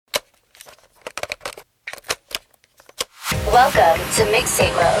Welcome to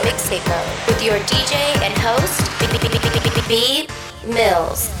Mixtape Mode. Mixtape Mode with your DJ and host, B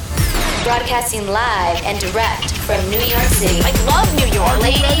Mills. Broadcasting live and direct from New York City. I love New York.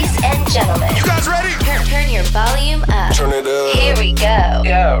 Ladies and gentlemen. You guys ready? Turn your volume up. Turn it up. Here we go.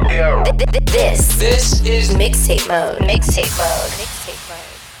 Yo. This is Mixtape Mode. Mixtape Mode. Mixtape Mode.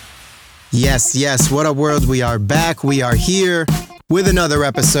 Yes. What up, world? We are back. We are here with another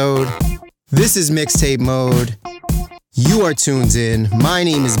episode. This is Mixtape Mode. You are tuned in. My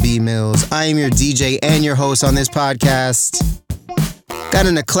name is B Mills. I am your DJ and your host on this podcast. Got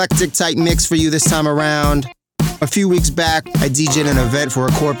an eclectic type mix for you this time around. A few weeks back, I DJ'd an event for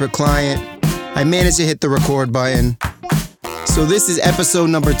a corporate client. I managed to hit the record button. So this is episode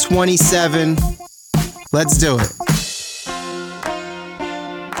number 27. Let's do it.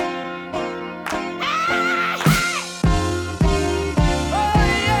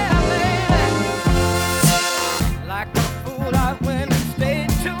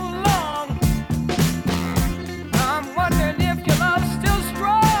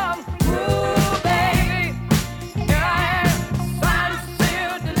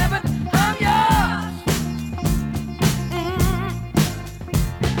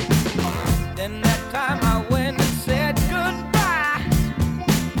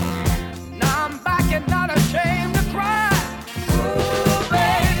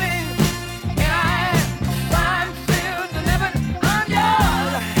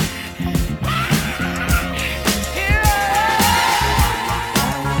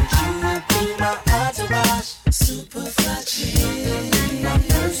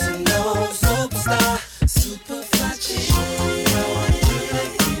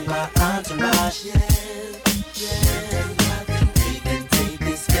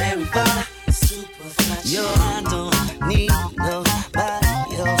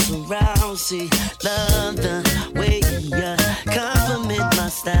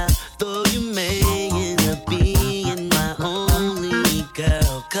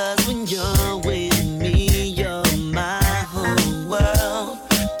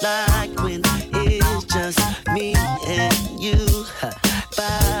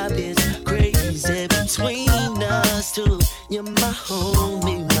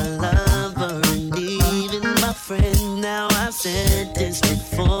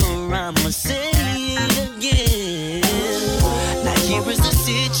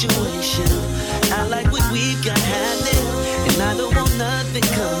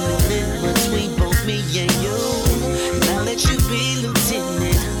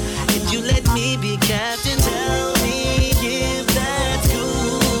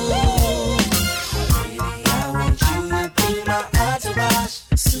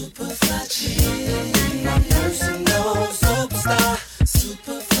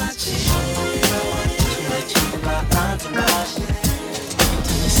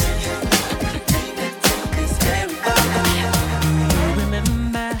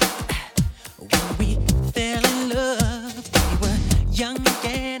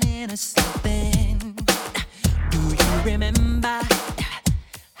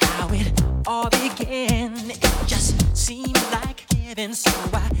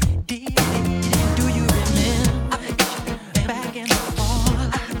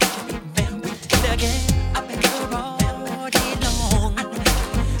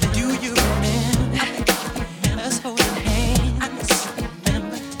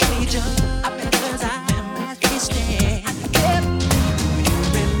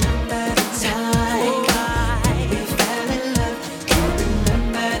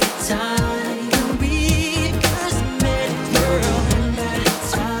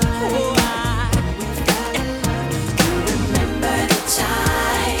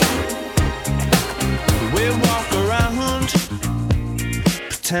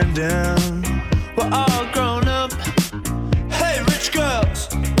 We're all grown up. Hey, rich girls,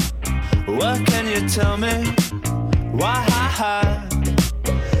 what can you tell me? Why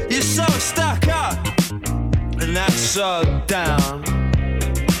you're so stuck up and that's so down?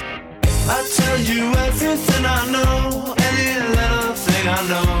 I tell you everything I know, any little thing I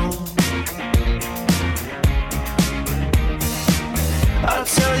know. I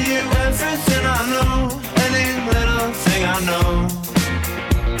tell you everything I know, any little thing I know.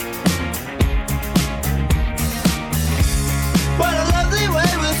 What a lovely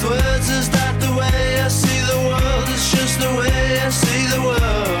way with words, is that the way I see the world? It's just the way I see the world.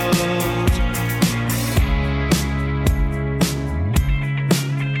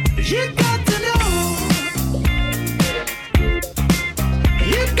 You got to know.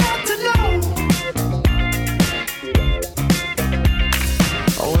 You got to know.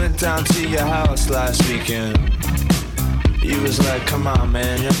 I went down to your house last weekend. He was like, come on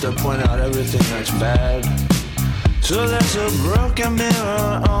man, you have to point out everything that's bad. So there's a broken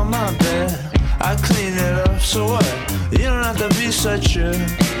mirror on my bed. I clean it up, so what? You don't have to be such a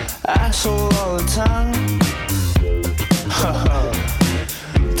asshole all the time.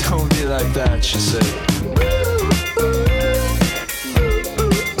 Don't be like that, she said.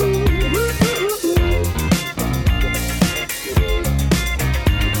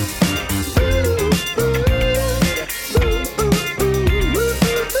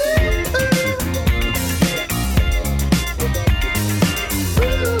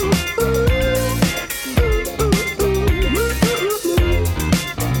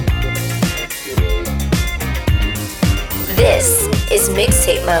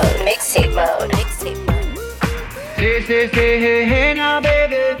 Mixtape mode. Mixtape mode. Mixtape mode. Hey now,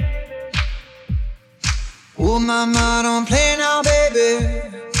 baby. Oh, mama, don't play now, baby.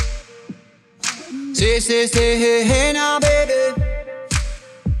 Hey now, baby.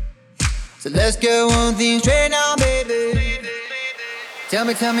 So let's get one thing straight now, baby. Tell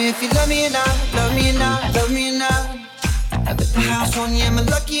me if you love me or not, love me or not, love me or not. I bet the house on you, am I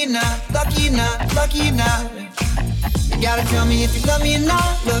lucky or not, lucky or not, lucky or not? You gotta tell me if you love me or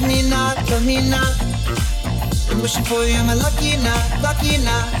not, love me or not, love me or not. I'm wishing for you, am I lucky or not, lucky or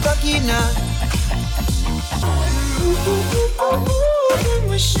not, lucky or not? I'm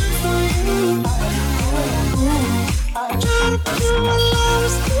wishing for you. I'm trying to prove my love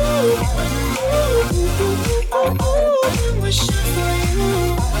is true. I'm wishing for you.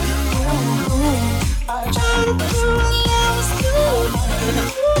 I'm trying to prove my love is true.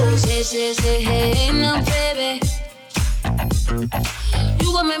 Say, hey now, baby. You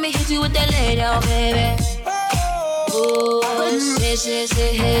gon' make me hit you with that lay down, baby. Oh, say,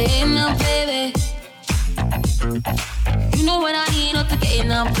 hey now, baby. You know what I need up to get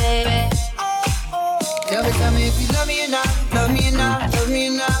now, baby. Tell me if you love me or not, love me or not, love me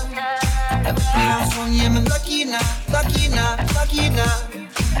or not. At the house on you, am I lucky or not, lucky or not, lucky or not? You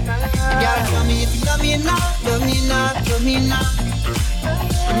gotta tell me if you love me or not, love me or not, love me or not.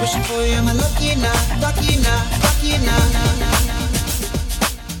 I'm wishing for you, am I lucky or not, lucky or not, lucky or not?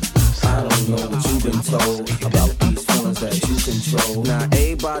 I don't know what you've been told about these feelings that you control. Now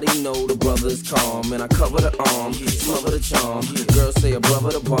everybody know the brother's calm, and I cover the arm, smother the charm. Girls say a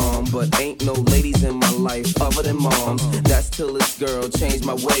brother the bomb, but ain't no ladies in my life other than moms. That's till this girl changed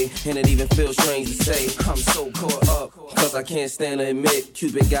my way, and it even feels strange to say I'm so caught up, cause I can't stand to admit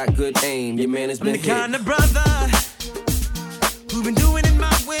Cupid got good aim. Your man has been hit. I'm the kind of brother who've been doing it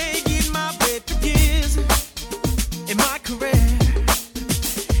my way, getting my way for years in my career.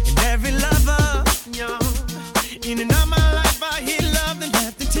 Every lover, yo, in and out my life, I hear love and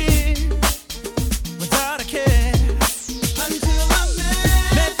left in tears, without a care. Until I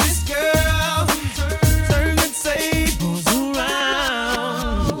met this girl, turning tables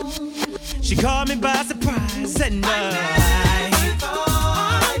around. She caught me by surprise, and I'd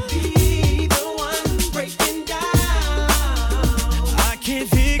be the one breaking down. I can't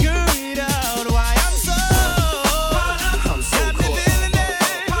figure it out why I'm so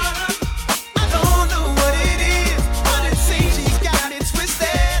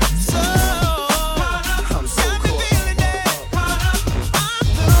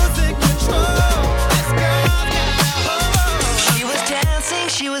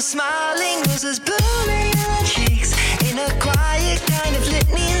smiling, roses blooming in her cheeks. In a quiet kind of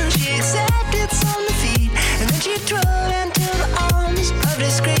litany, she accepted some defeat, and then she drove into the arms of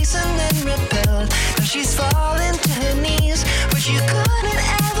disgrace and then repelled. Now she's fallen to her knees, but you couldn't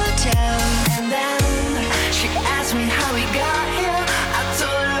ever tell. And then she asked me how we got here. I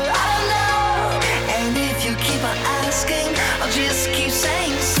told her I don't know, and if you keep on asking, I'll just keep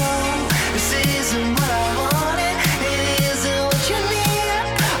saying so. This isn't what I wanted, it isn't what you need.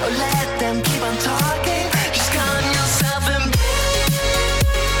 Let them keep on talking. Just calm yourself and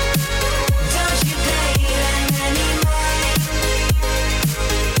don't you pay them any mind.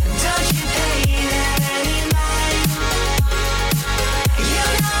 Don't you pay them any mind. You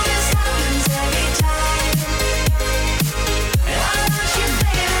know this happens every time. I want you,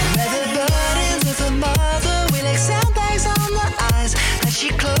 baby. Leather burdens of a mother with like sandbags on the eyes that she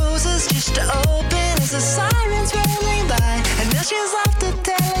closes just to open as the sirens rolling by. And now she's off to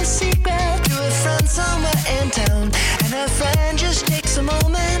tell a secret to a friend somewhere in town, and her friend just takes a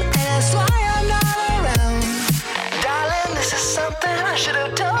moment and asks why I'm not around. Darling, this is something I should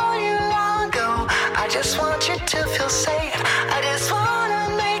have told you long ago. I just want you to feel safe. I just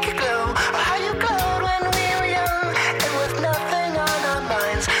wanna make it glow. How you glowed when we were young, and with nothing on our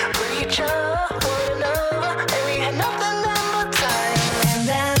minds, but each other, one another, and we had nothing but time. And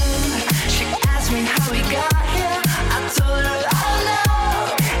then she asked me how we got here. I told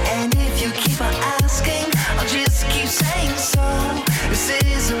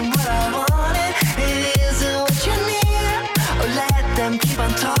them keep on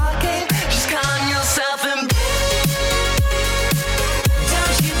talking. Just calm yourself and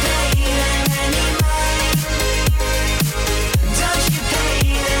don't you pay them any mind? Don't you pay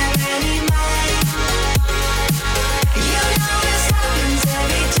them any mind? You know this happens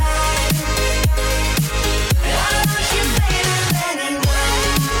every time. Oh, don't you pay them any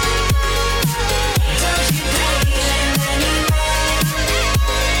mind? Don't you pay them any mind?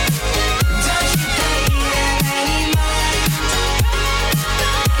 Don't you pay them any mind?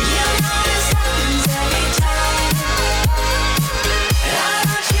 You know this happens every time. Oh,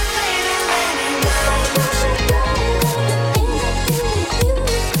 don't you pay them any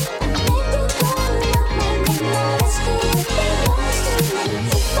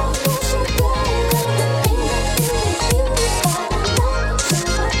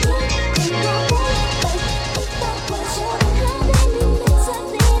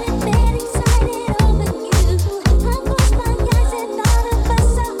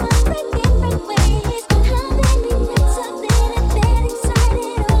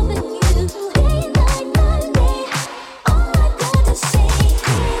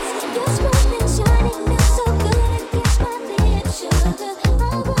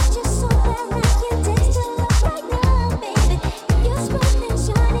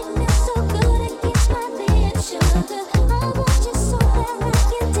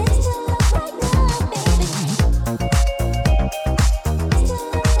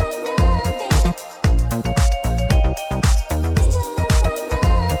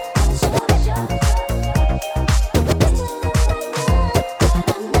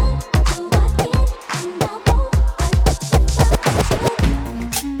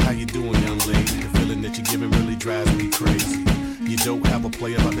How you doing, young lady? The feeling that you're giving really drives me crazy. You don't have a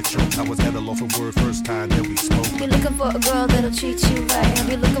player like a choke. I was at a loss of word first time that we spoke. You're looking for a girl that'll treat you right. I'll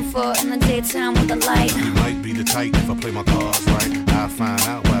be looking for in the daytime with the light. You might be the type if I play my cards right. I'll find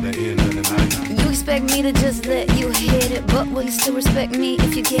out by the end of the night. You expect me to just let you hit it, but will you still respect me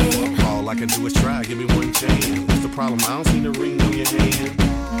if you get it? All I can do is try, give me one chance. What's the problem? I don't see the ring on your hand.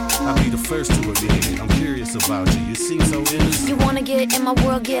 I'll be the first to admit it. I'm curious about you. You seem so innocent. You wanna get in my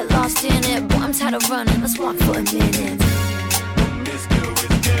world, get lost in it. Boy, I'm tired of running, let's walk for a minute.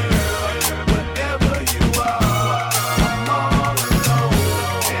 Promiscuous girl, whatever you are, I'm all alone,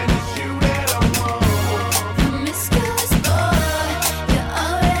 and it's you that I want. Promiscuous boy, you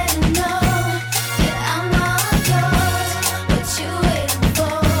already know that I'm all yours. What you waiting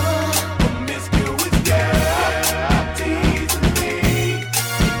for? Promiscuous girl, teasing me.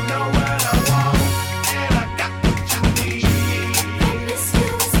 You know what I want, and I got what you need.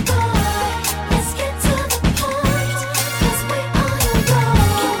 Promiscuous boy, let's get to the point, 'cause we on the road.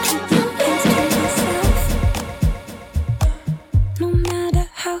 No matter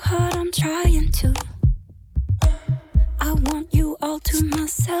how hard I'm trying to, I want you all to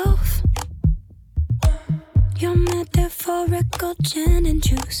myself. Your metaphorical gin and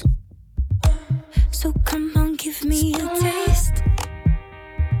juice. So come on, give me a taste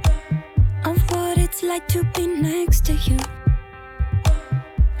of what it's like to be next to you.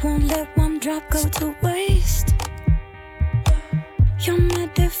 Won't let one drop go to waste. Your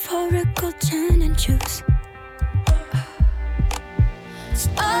metaphorical gin and juice.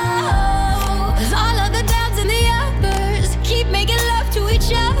 Oh, 'cause all of the downs and the uppers keep making love to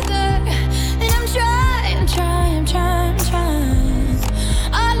each other. And I'm trying.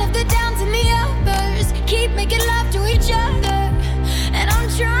 All of the downs and the uppers keep making love to each other. And I'm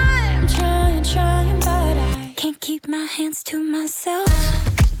trying, but I Can't keep my hands to myself.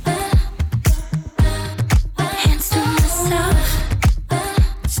 Hands to myself.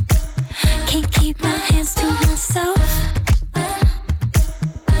 Can't keep my hands to myself.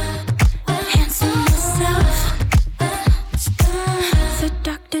 Hands to myself. The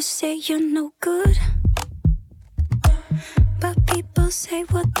doctors say you're no good, but people say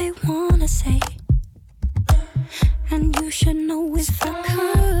what they wanna say. And you should know if I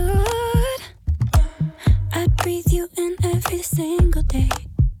could, I'd breathe you in every single day.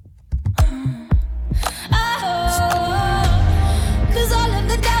 Oh, 'cause all of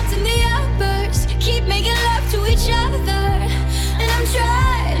the downs and the uppers keep making love to each other. And I'm trying.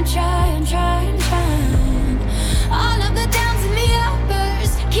 All of the downs and the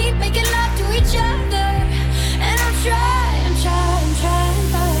uppers keep making love to each other. And I'm trying,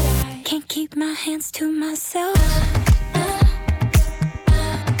 but I Can't keep my hands to myself.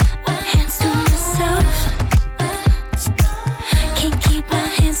 Hands to myself. Can't keep my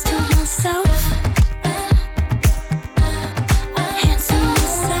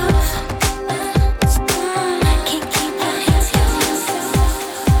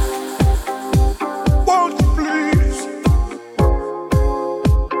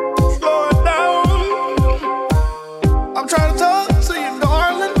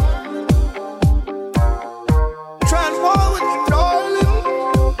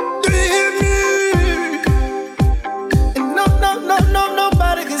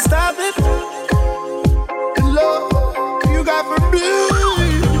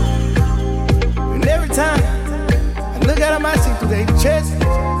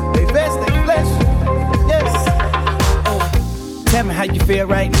how you feel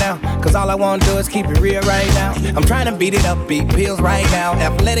right now. Cause all I wanna do is keep it real right now. I'm trying to beat it up, beat pills right now.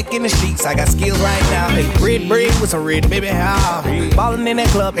 Athletic in the sheets, I got skills right now. Hey, red bread with some red, baby, how? Ballin' in that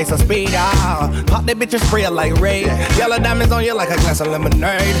club, ain't some speed, ah. Pop that bitch and spray it like Ray. Yellow diamonds on you like a glass of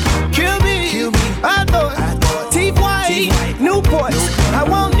lemonade. Kill me, I thought, teeth white, Newports. I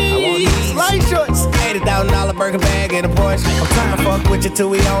want these light shorts. $80,000 burger bag in a Porsche. I'm trying to fuck with you till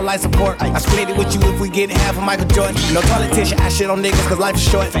we don't like support. I split it with you if we get half of Michael Jordan. No toilet tissue, I shit on niggas cause life is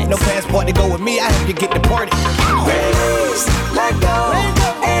short. No passport to go with me, I help you get deported. Ladies, let go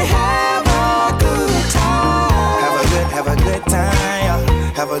and have a good time. Have a good time.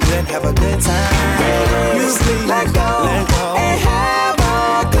 Have a good time. Ladies, let go and have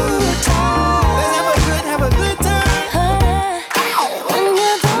a good time. Let's have a good time. When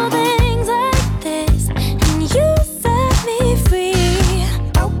you do things like this and you set me free.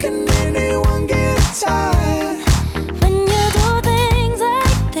 How can anyone get tired? When you do things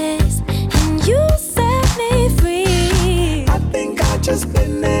like this and you set me free. I think I just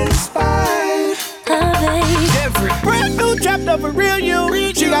been inspired. Every brand new trapped up a real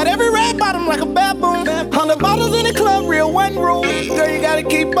you. She got every red bottom like a baboon. 100 bottles in the club, real one room. Girl, you gotta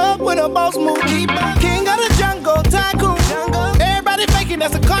keep up with a boss move. King of the jungle, tycoon. Everybody faking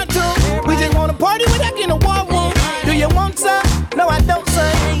that's a cartoon. We just wanna party without getting a war room. Do you want some? No, I don't,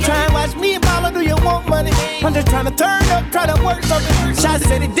 son. Try and watch me and Paula, do you want money? I'm just trying to turn up, try to work something. Shots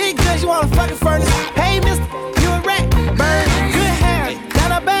said it did good, you wanna fucking furnace. Hey, mister, you a rat. Burn, good hair,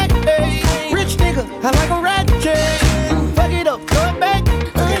 down her back, hey. Rich nigga, I like a rat chain. Fuck it up, throw it back.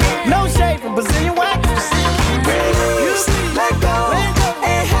 No shade from Brazilian wax. Let go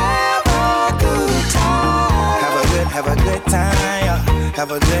and have a good time. Have a good time.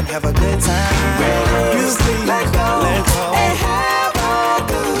 Have a good time. Let go and have a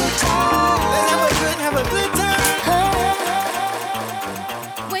good time. Have a good time.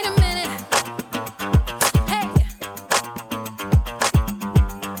 Wait a minute. Hey.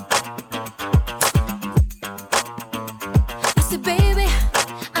 I said, baby,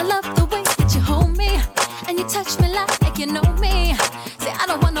 I love the way that you hold me and you touch me like you know me. Say, I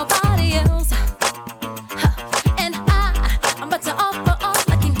don't want nobody else. And I'm about to offer all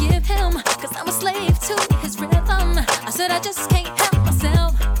I can give him, cause I'm a slave to his rhythm. I said, I just can't help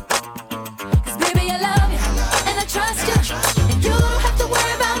myself. Cause baby, I love you and I trust you, and you don't have to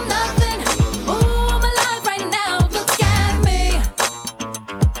worry about nothing. Ooh, I'm alive right now, look at me.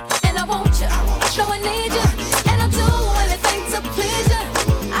 And I want you, so I need you, and I'll do anything to please you.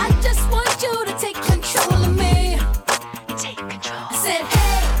 I just want you to take control of me. Take control. I said,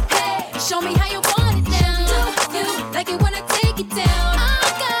 hey, hey, show me how you want it now. Do you like it when I take it down? I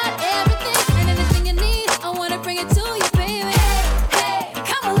got everything and anything you need. I wanna bring it to you, baby. Hey, hey,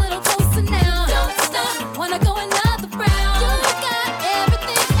 come a little closer now. Don't stop, wanna go another round. You got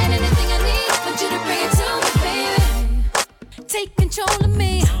everything and anything I need. Want you to bring it to me, baby. Take control of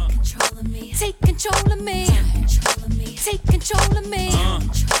me. Take control of me. Take control of me.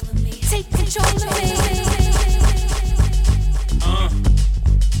 Take control of me.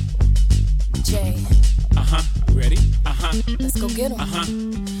 Jay, Ready? let's go get him.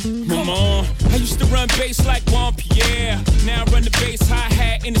 Come on. I used to run bass like Juan Pierre. Now I run the bass,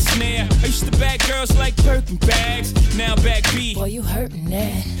 hi-hat, and the snare. I used to bag girls like Birkin bags. Now back B. Boy, you hurting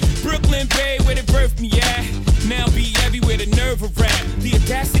that. Brooklyn Bay, where they birthed me at. Now be everywhere, the nerve of rap. The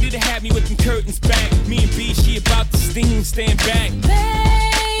audacity to have me with them curtains back. Me and B, she about to sting, stand back.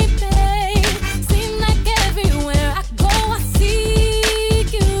 Baby, seem like everywhere I go, I see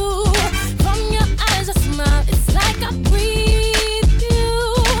you. From your eyes, I smile, it's like I breathe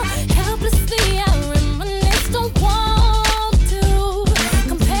you. Helplessly, I reminisce, don't want to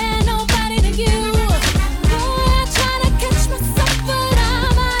compare nobody to you. Boy, I try to catch myself, but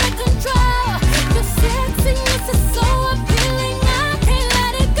I'm out of control. Your sexiness is so appealing, I can't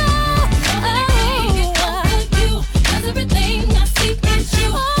let it go. I can't get over you, 'cause everything I see is you.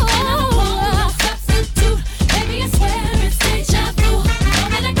 And I don't want no substitute. Baby, I swear it's deja vu. Know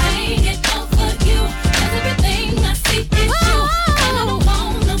that I can't get over you, 'cause everything I see is you. And I don't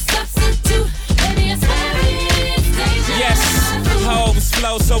want no substitute. Baby, I swear it's deja Yes, vu. I always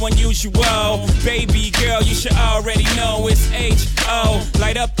flow so unusual. Baby girl, you should already know it's H-O. Like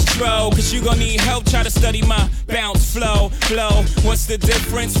right up the throw. Cause you gon' need help, try to study my bounce, flow. What's the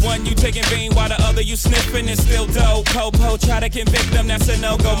difference? One you taking vein while the other you sniffing and still dope. Po, try to convict them, that's a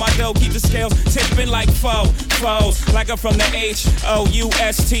no-go. My dough keep the scales tipping like foes. Like I'm from the H-O-U-S-T-O-N.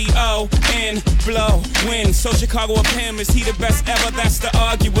 Blow, win. So Chicago of him, is he the best ever? That's the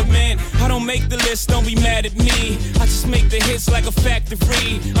argument. I don't make the list, don't be mad at me. I just make the hits like a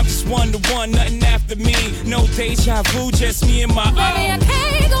factory. I'm just one to one, nothing after me. No deja vu, just me and my own. Baby, I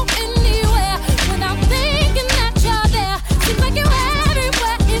can't go anywhere without thinking that you're there. Seems like you're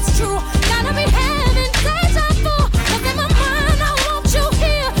everywhere, it's true. Gotta be having deja vu. 'Cause in my mind, I want you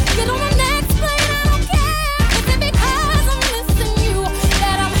here. Get on the next plane, I don't care. 'Cause it's because I'm missing you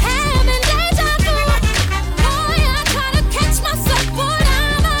that I'm having deja vu. Oh yeah, I try to catch myself, but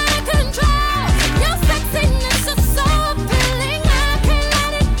I'm out of control. Your sexiness is so appealing, I can't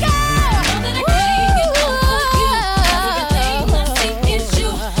let it go. Know that I can't get over you. 'Cause everything I see is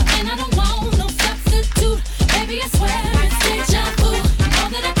you, and I don't want no substitute. Baby, I swear it's deja vu. Know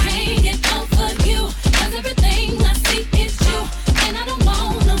that I can't get over you. 'Cause everything I see is you, and I don't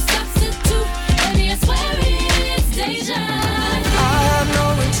want no substitute. Baby, I swear it's deja vu. I have no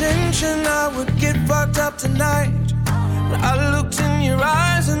intention I would get fucked up tonight. But I looked in your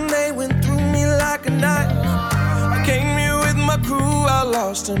eyes and they went through me like a knife. I came here with my crew, I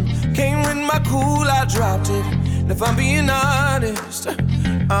lost him. Came with my cool, I dropped it. And if I'm being honest,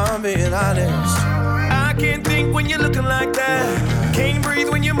 I'm being honest. I can't think when you're looking like that. Can't breathe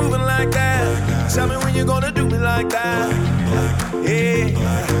when you're moving like that. Tell me when you're gonna do me like that. Yeah,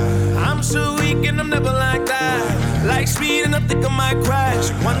 I'm so weak and I'm never like that. Like speed and I think I might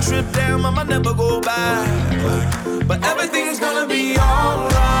crash. One trip down, I might never go back. But everything's gonna be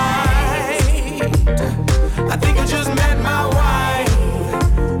alright. I think I just met my wife.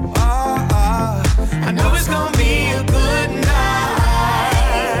 I know it's gonna be a good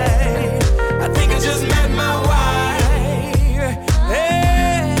night. I think I just met my wife.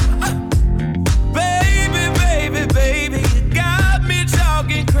 Hey, baby, you got me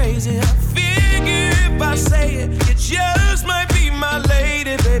talking crazy. I figure if I say it, it just might be my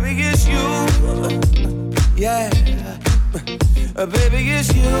lady. Baby, it's you. Yeah, baby, it's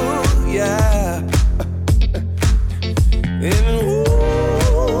you. Yeah. And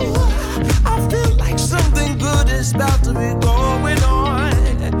ooh, I feel like something good is about to be going on.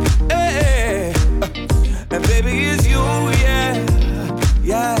 Hey, and baby, it's you, yeah,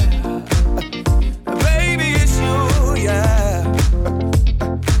 yeah. Baby, it's you, yeah.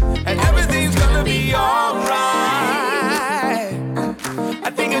 And everything's gonna be alright. I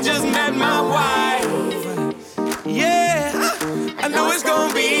think I just met my wife. Yeah, I know it's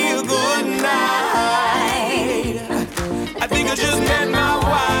gonna be a good night. I think I just met my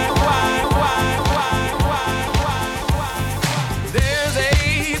wife. There's a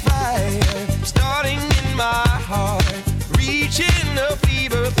fire starting in my heart, reaching a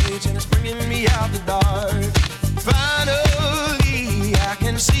fever pitch and it's bringing me out the dark. Finally, I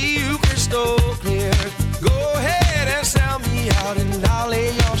can see you crystal clear. Go ahead and sell me out and I'll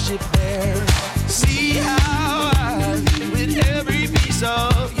lay your shit bare. See how I live with every piece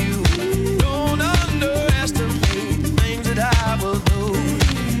of you. Don't underestimate the things that I will do.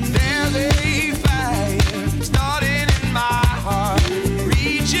 There's a fire starting in my heart,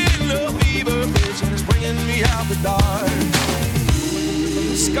 reaching a fever pitch and it's bringing me out the dark.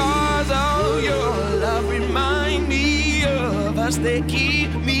 The scars of your love remind me of us. They keep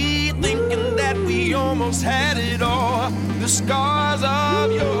me thinking that we almost had it all. The scars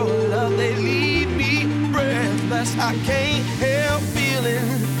of your love, they leave me breathless. I can't help feeling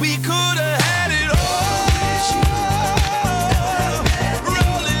we could have had it all.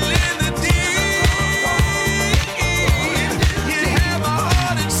 Rolling in the deep, you have my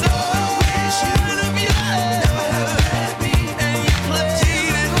heart and soul. And you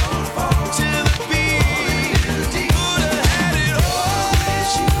played it to the beat. Could have had it all.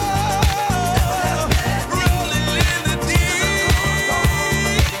 Rolling in the deep,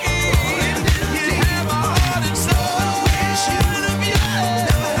 you have my heart and soul.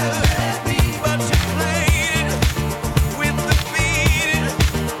 But you played it with the beat.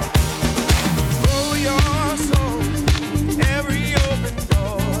 Oh, your soul, every open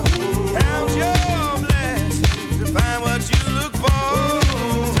door. Count your blessings to find what you look for.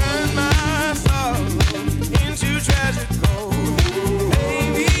 Turn my sorrow into treasure gold.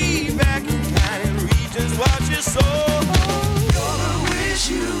 Maybe back in time, regions what you sow. Gonna wish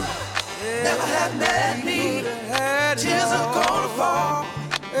you never had met me. Tears are gonna fall,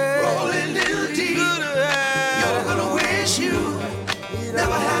 rolling in the deep. You're gonna wish you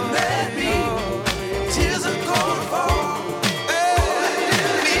never had met me. Tears are gonna fall, rolling in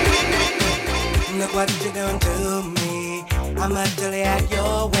Look what you're doing to me. I'm utterly at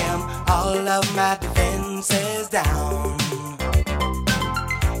your whim. All of my defenses down.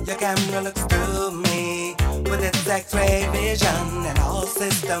 Your camera looks through me with its X-ray vision, and all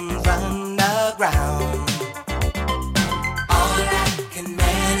systems run aground. All I can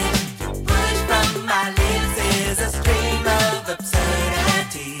manage to push from my lips is a stream of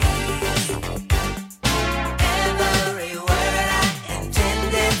absurdity. Every word I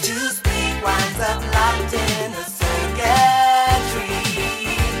intended to speak winds up locked in a circuitry.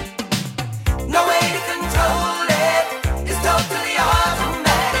 No way to control it. It's totally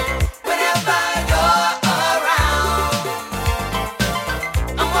automatic. Whenever you're around,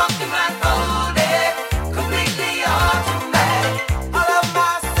 I'm walking blindfolded, completely automatic. All of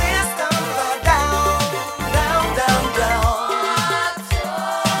my systems are down, down, down, down.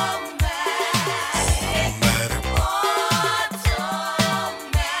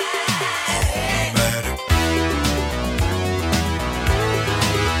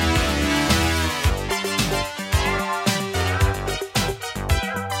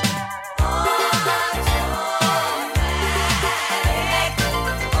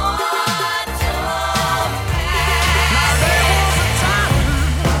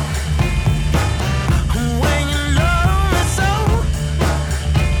 When you love me so,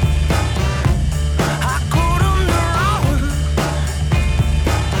 I couldn't be wrong.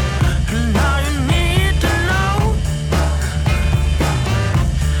 Now you need to know.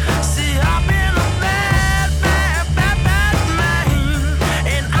 See, I've been a bad, bad, bad, bad man,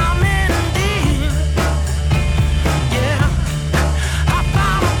 and I'm in deep. Yeah, I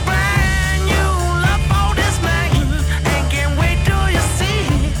found a brand new love for this man, and can't wait till you see.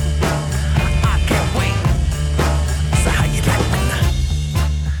 I can't wait. So how you like me now?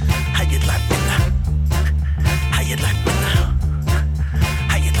 How you like me now? How you like me now?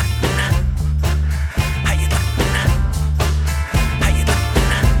 How you like me now? How you like me now? How you like me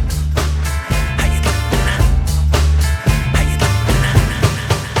now? How you like me now? How you like me now?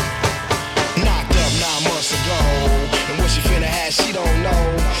 Knocked up 9 months ago, and what she finna have, she don't know.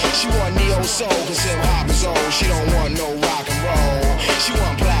 She want neo soul, cause hip hop is old. She don't want no rock and roll. She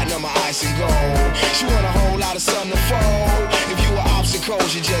want platinum or ice and gold. She want a whole lot of sun to fold. If you were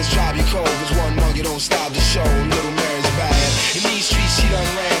obstacles, you just drop your cold. Cause one monkey don't stop the show. Little Mary's bad. In these streets, she done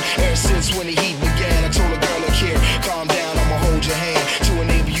ran ever since when the heat began. I told a girl, look here, calm down, I'ma hold your hand to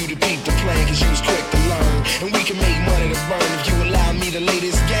enable you to peep the plan. Cause you was quick to learn, and we can make money to burn. If you allow me to lay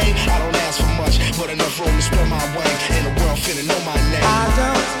this game, I don't ask for much, but enough room to spread my wings. And the world finna know my name. I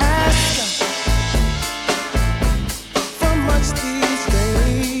don't ask for much these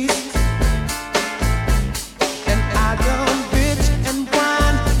days, and I don't bitch and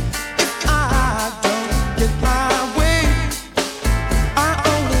whine if I don't get my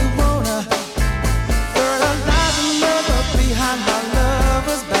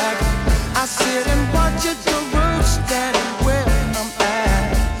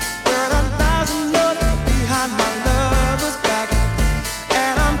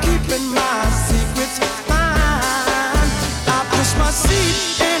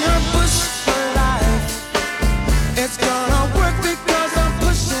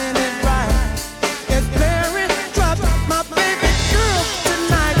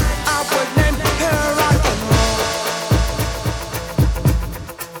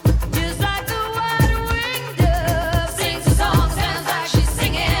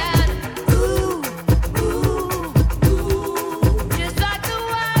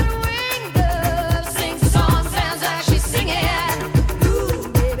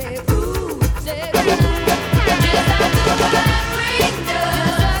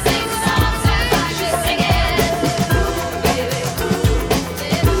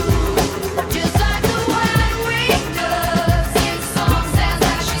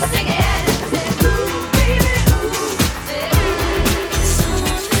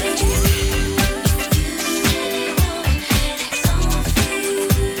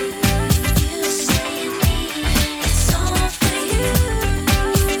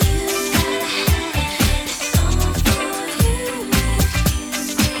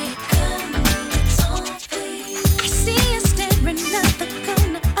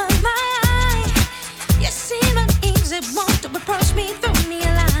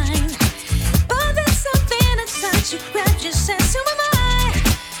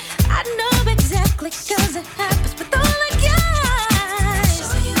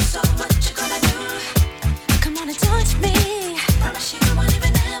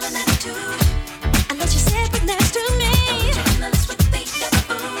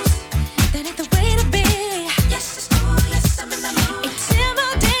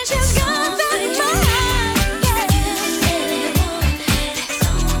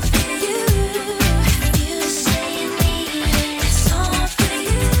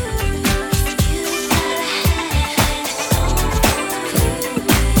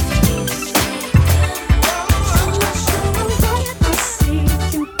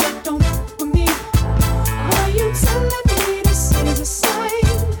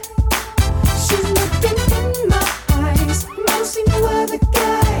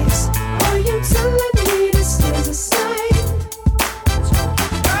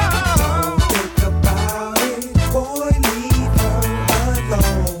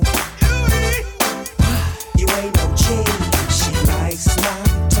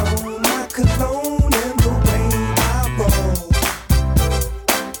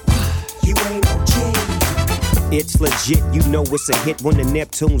legit. You know it's a hit when the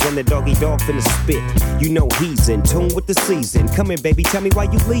Neptunes and the doggy dog finna spit. You know he's in tune with the season. Come in, baby, tell me why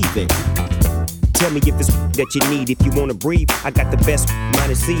you leaving. Tell me if it's that you need. If you wanna breathe, I got the best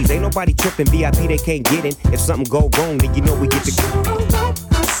minus C's. Ain't nobody tripping, VIP they can't get in. If something go wrong, then you know we get the.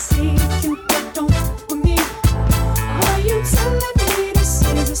 I see you don't fuck with me. Are you telling me this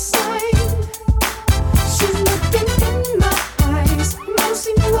is a sign? She's looking in my eyes. No,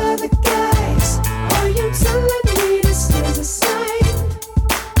 see no other guys. Are you telling me this is a sign?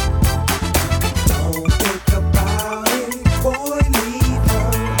 Don't think about it, boy, leave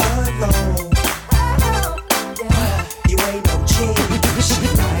her alone. You ain't no chick. She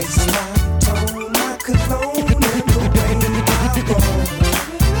likes my tone, my cologne, and the way I roll.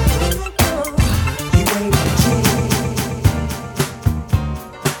 You ain't no chick.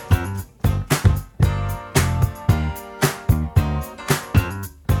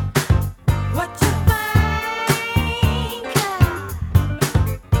 What you think?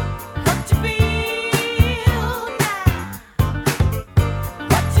 What you feel now?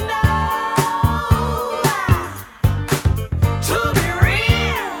 What you know? To be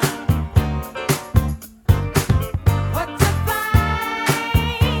real. What you think?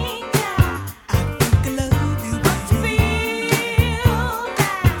 I love you, What you feel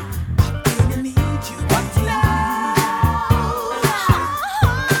now? I need you. What you know?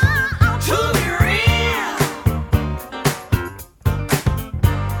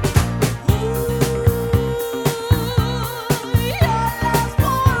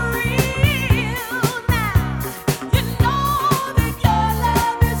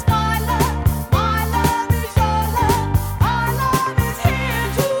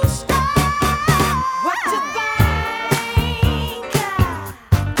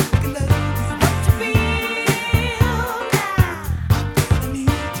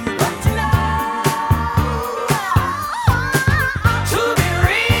 To be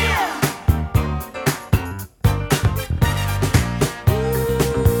real.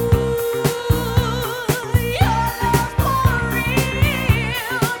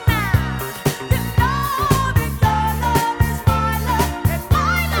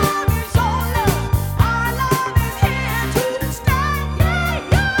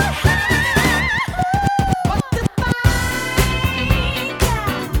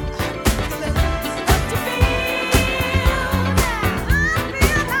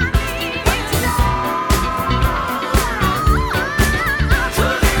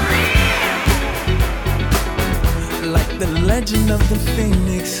 Like the legend of the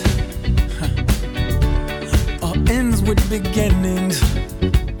phoenix, all ends with beginnings.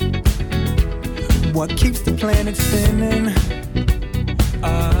 What keeps the planet spinning?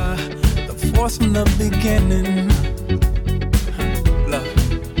 The force from the beginning. Love.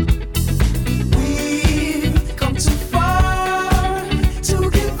 We've come too far to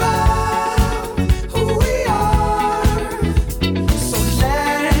give up who we are. So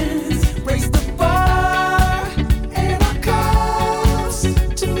let's raise the bar and our cups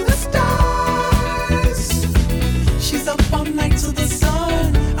to the stars. She's up all night to the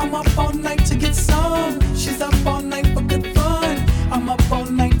sun. I'm up all night to get some. She's up all night for good fun. I'm up all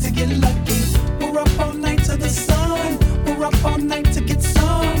night to get lucky. We're up all night to the sun. We're up all night to get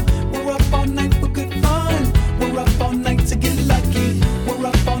some. We're up all night for good fun. We're up all night to get lucky. We're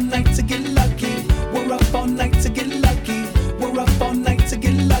up all night to get lucky. We're up all night to get lucky. We're up all night to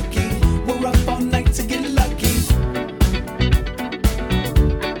get lucky. We're up all night to get lucky.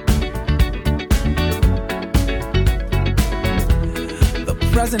 The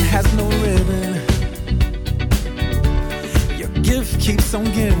present has no ribbon. Your gift keeps on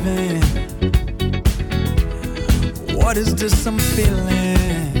giving. What is this I'm feeling?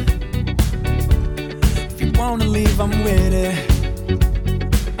 If you wanna leave, I'm with it.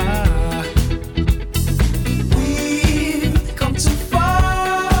 We've come too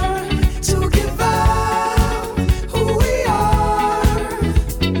far to give up who we are.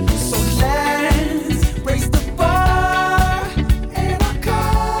 So let's raise the bar and our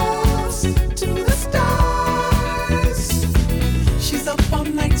cups to the stars. She's up all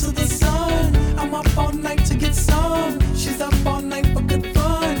night to the sun. I'm up all night to get some. She's up all night for good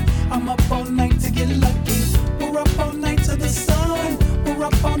fun. I'm up all night to get lucky. We're up all night to the sun. We're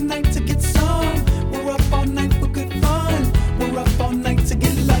up all night to get some. We're up all night for good fun. We're up all night to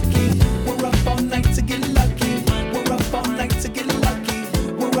get lucky. We're up all night to get lucky. We're up all night to get lucky.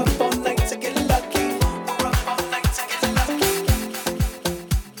 We're up all night to get lucky. We're up all night to get lucky.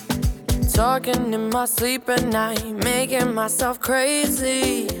 Talking in my sleep at night, making myself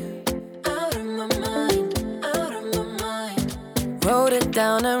crazy. Out of my mind, out of my mind. Wrote it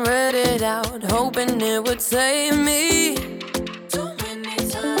down and read it out, hoping it would save me. Too many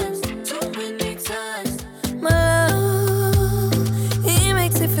times, my love, he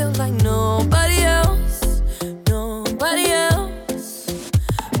makes it feel like nobody else.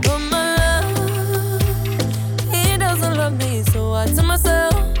 But my love, he doesn't love me, so I tell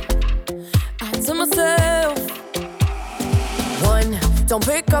myself, one, don't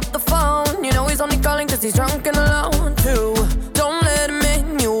pick up the phone, you know he's only calling cause he's drunk and alone. Two, don't let him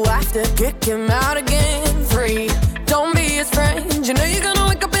in, you have to kick him out again. Three, don't be his friend, you know you're gonna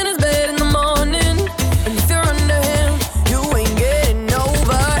wake up in his bed in the morning. And if you're under him, you ain't getting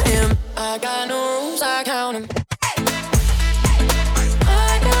over him. I got no rules, I count him.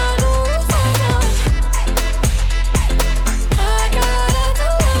 I got no rules, I count him. I gotta do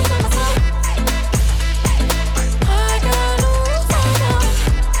it myself. I got no rules, I count him.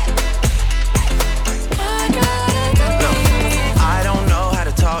 I gotta do it. I don't know how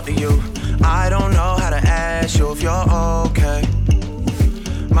to talk to you. I don't know how to ask you if you're okay.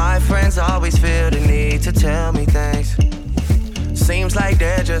 My friends always feel the need to tell me things. Seems like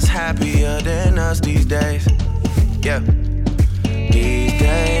they're just happier than us these days. Yeah. These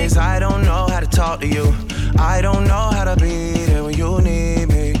days, I don't know how to talk to you. I don't know how to be there when you need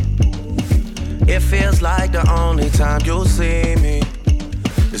me. It feels like the only time you'll see me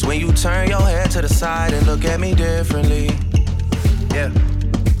is when you turn your head to the side and look at me differently. Yeah.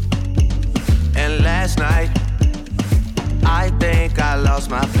 And last night, I think I lost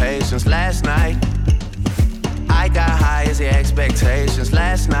my patience. Last night, I got high as the expectations.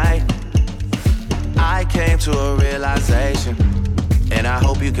 Last night, I came to a realization, and I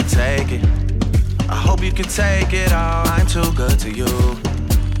hope you can take it. I hope you can take it all. I'm too good to you.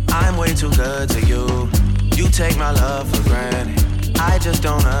 I'm way too good to you. You take my love for granted. I just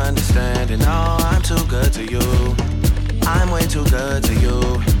don't understand it. No, I'm too good to you. I'm way too good to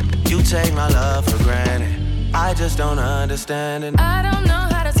you. You take my love for granted. I just don't understand it. I don't know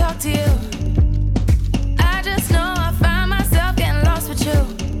how to talk to you. I just know I find myself getting lost with you.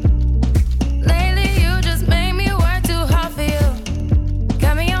 Lately you just made me work too hard for you.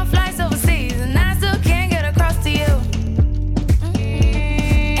 Got me on flights overseas and I still can't get across to you.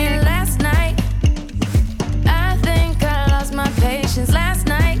 And last night, I think I lost my patience. Last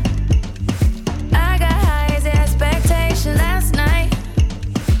night, I got high as the expectation. Last night,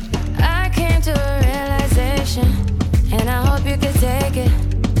 I came to a realization, and I hope you could take it.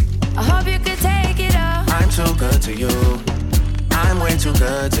 I hope you could take it all. I'm too good to you. I'm way too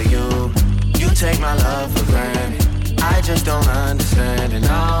good to you. You take my love for granted. I just don't understand it.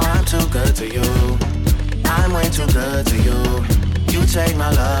 No, I'm too good to you. I'm way too good to you. You take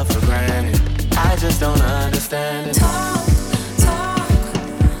my love for granted. I just don't understand it. Talk,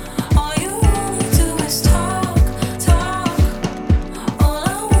 all you wanna do is talk. All I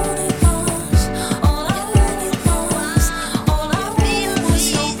wanted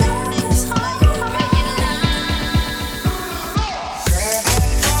was your focus heart.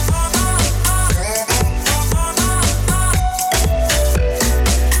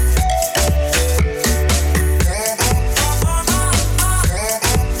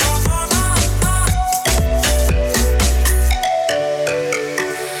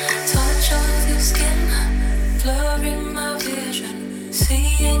 Touch of your skin, blurring my vision,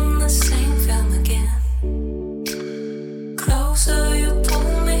 seeing the same film again. Closer you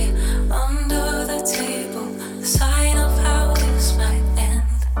pull me under the table, a sign of how this might end.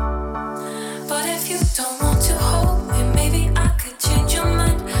 But if you don't want to hold me, maybe I could change your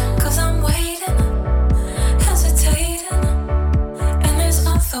mind. 'Cause I'm waiting, hesitating, and there's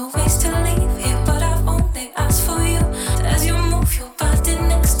other ways to leave here, but I've only asked for you. As you move your body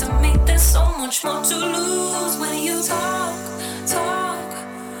next to me, there's so much more to lose when you talk.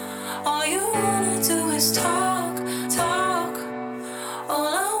 All you wanna do is talk. All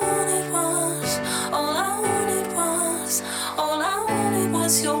I wanted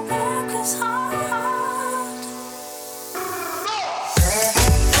was your reckless heart.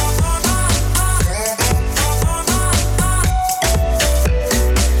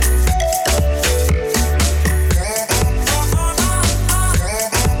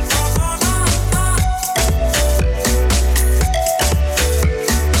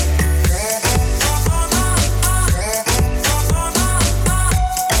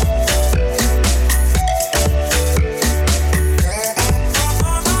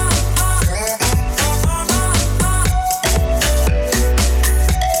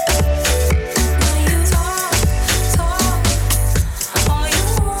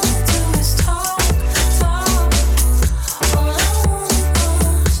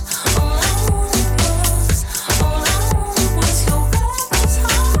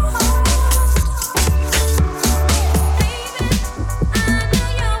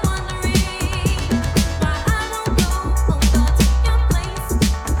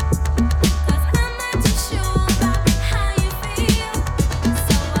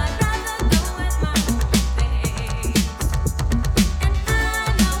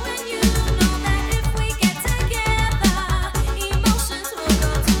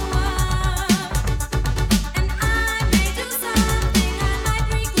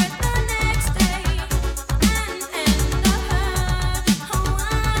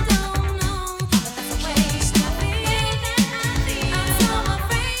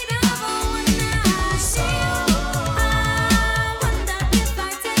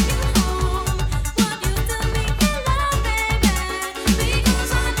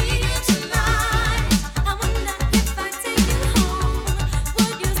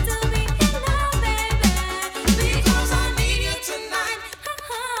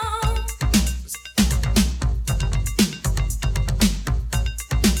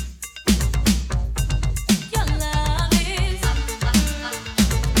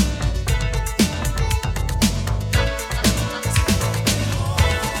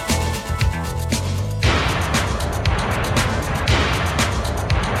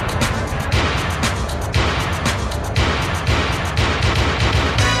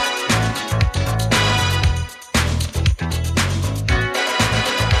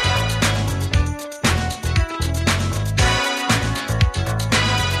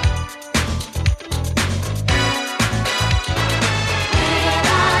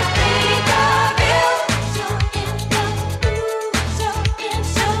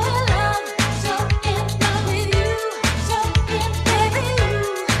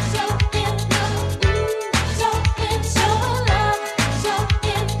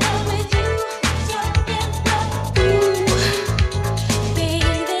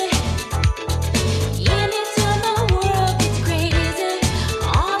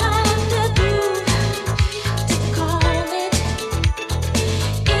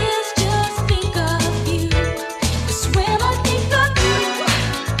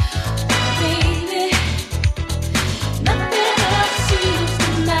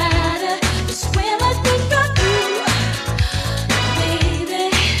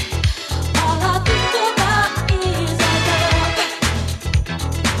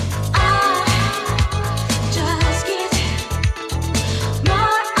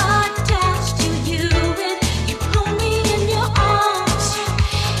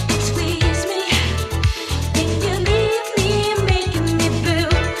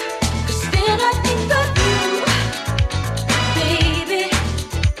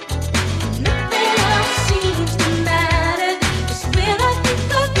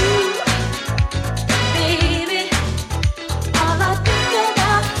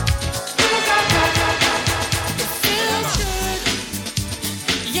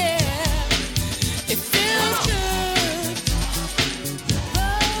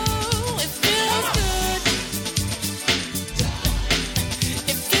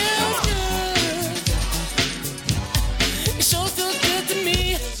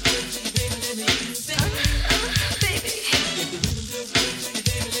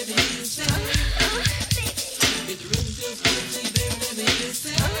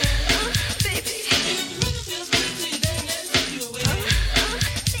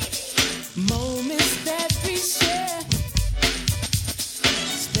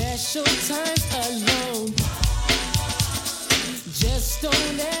 special times alone. Just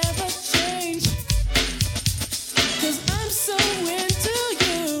don't ever change. 'Cause I'm so into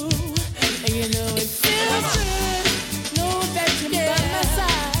you. And you know it feels good. Know that you're by my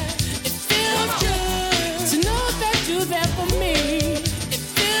side. It feels good to know that you're there for me. It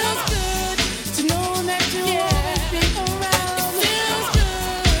feels good to know that you're always be around. It feels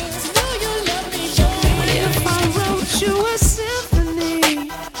good to know you love me, baby. If I wrote you a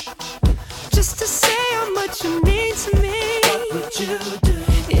symphony just to say how much you mean to me, what would you do?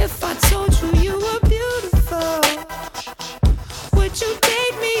 If I told you you were beautiful, would you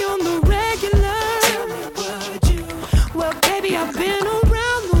date me on the regular? Tell me, would you? Well, baby, I've been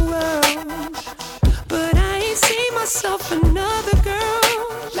around the world, but I ain't seen myself another girl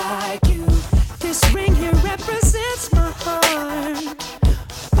like you. This ring here represents my heart,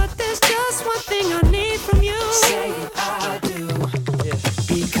 but there's just one thing I need from you. Say I do.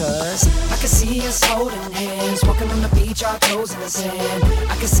 Because I can see us holding hands, walking on the beach, our toes in the sand.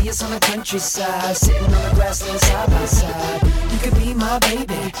 I can see us on the countryside, sitting on the grassland side by side. You could be my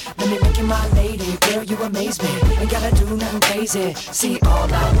baby, let me make you my lady. Girl, you amaze me, ain't gotta do nothing crazy. See, all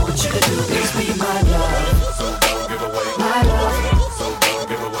I want you to do is be my love. So don't give away my love. So don't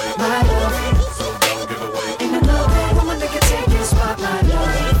give away my love. So don't give away. Ain't another woman that can take your spot, my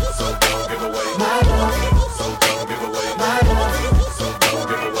love. So don't give away my love. So don't give away my love.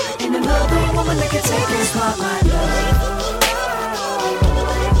 Ain't another woman that can take your spot, my love.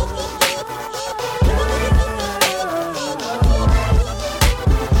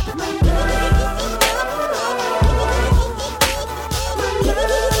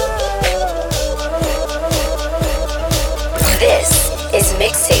 This is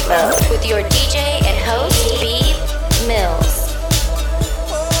Mixtape Mode with your DJ and host, B Mills.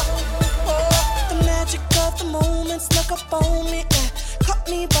 The magic of the moment snuck up on me, caught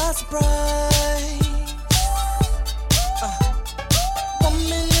me by surprise. 1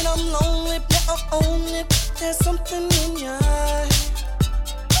 minute I'm lonely, but I own it. There's something in your eye,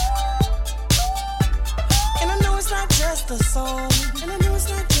 and I know it's not just a song. And I know it's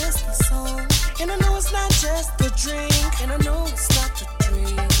not just a song. And I know it's not just the drink. And I know it's not the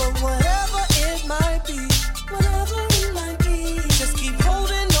dream. But whatever it might be, whatever it might be, just keep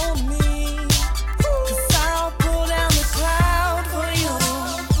holding on me. 'Cause I'll pull down the cloud for you.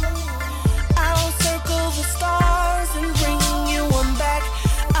 I'll circle the stars and bring you one back.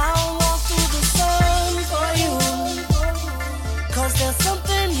 I'll walk through the sun for you. 'Cause there's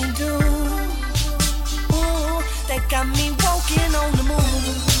something you do that got me walking on the moon.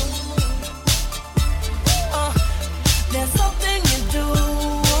 There's something you do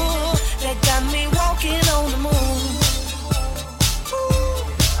that got me walking on the moon.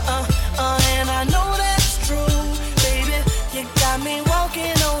 And I know that's true, baby. You got me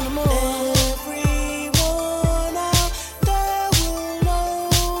walking on the moon. Everyone out there will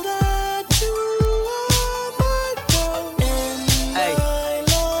know that you are my girl. Hey,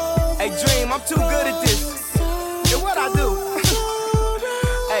 hey, Dream, I'm too good at this. Yeah, what I do?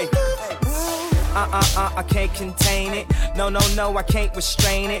 Hey. I can't contain it. No, I can't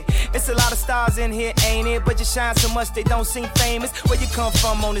restrain it. It's a lot of stars in here, ain't it? But you shine so much they don't seem famous. Where you come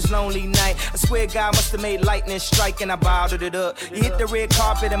from on this lonely night? I swear God must have made lightning strike and I bottled it up. You hit the red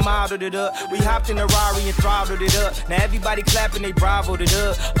carpet and modeled it up. We hopped in a Rari and throttled it up. Now everybody clapping, they bravoed it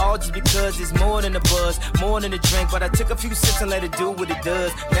up. All just because it's more than a buzz, more than a drink. But I took a few sips and let it do what it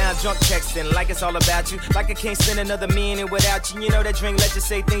does. Now I'm drunk texting like it's all about you. Like I can't spend another minute without you. You know that drink let you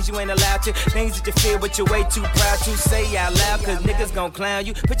say things you ain't allowed to. Things that you feel but you're way too proud to say out loud. Cause niggas gon' clown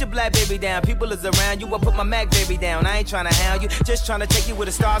you. Put your black baby down, people is around you. I put my Mac baby down, I ain't tryna hound you. Just tryna take you where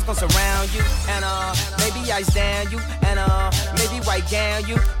the stars gon' surround you. And maybe ice down you. And maybe white gown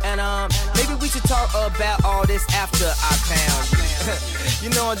you. And maybe we should talk about all this after I found you. You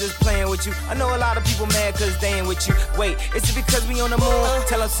know I'm just playing with you. I know a lot of people mad cause they ain't with you. Wait, is it because we on the moon?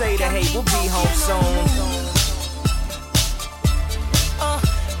 Tell them say that hey, we'll be home soon.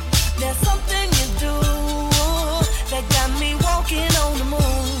 There's something you do that got me walking on the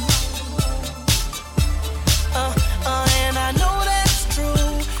moon. And I know that's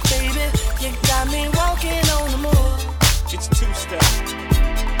true, baby. You got me walking on the moon. It's two-step.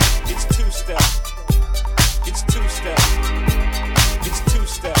 It's two-step. It's two-step. It's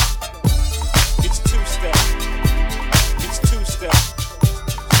two-step. It's two-step. It's two-step.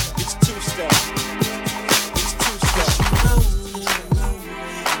 It's two-step. It's two-step.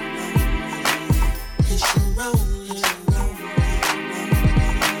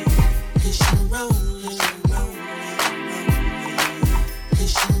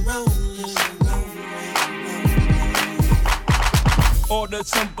 All the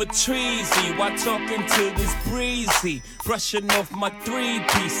but treasy while talking to this breezy. Brushing off my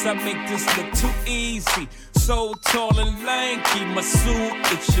 3-piece, I make this look too easy. So tall and lanky, my suit,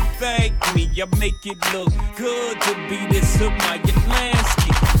 it should thank me. I make it look good to be this Maya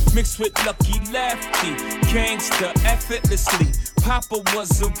Lansky. Mixed with Lucky Lefty, gangster effortlessly. Papa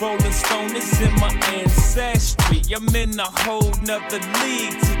was a Rolling Stone, it's in my ancestry. I'm in a whole nother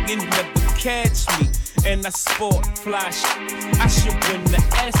league, so you never catch me. And I sport flash, I should win the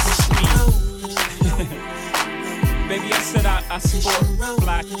S-Street. Baby, I said I sport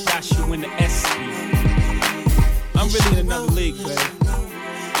flash, I should win the S-Street. I'm really in another league, baby.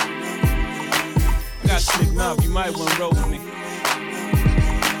 I got sick mouth, you might want to roll with me.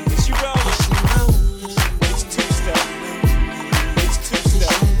 It's you rolling. It's two-step. It's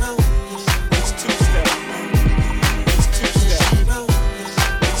two-step. It's two-step. It's two-step.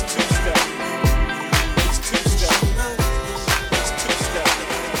 It's two-step. It's two-step. It's two-step.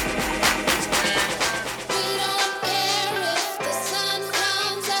 We don't care if the sun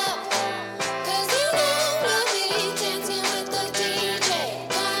comes up, 'cause you know we'll be dancing with the DJ.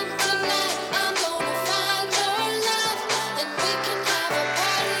 Come tonight, I'm gonna find your love, and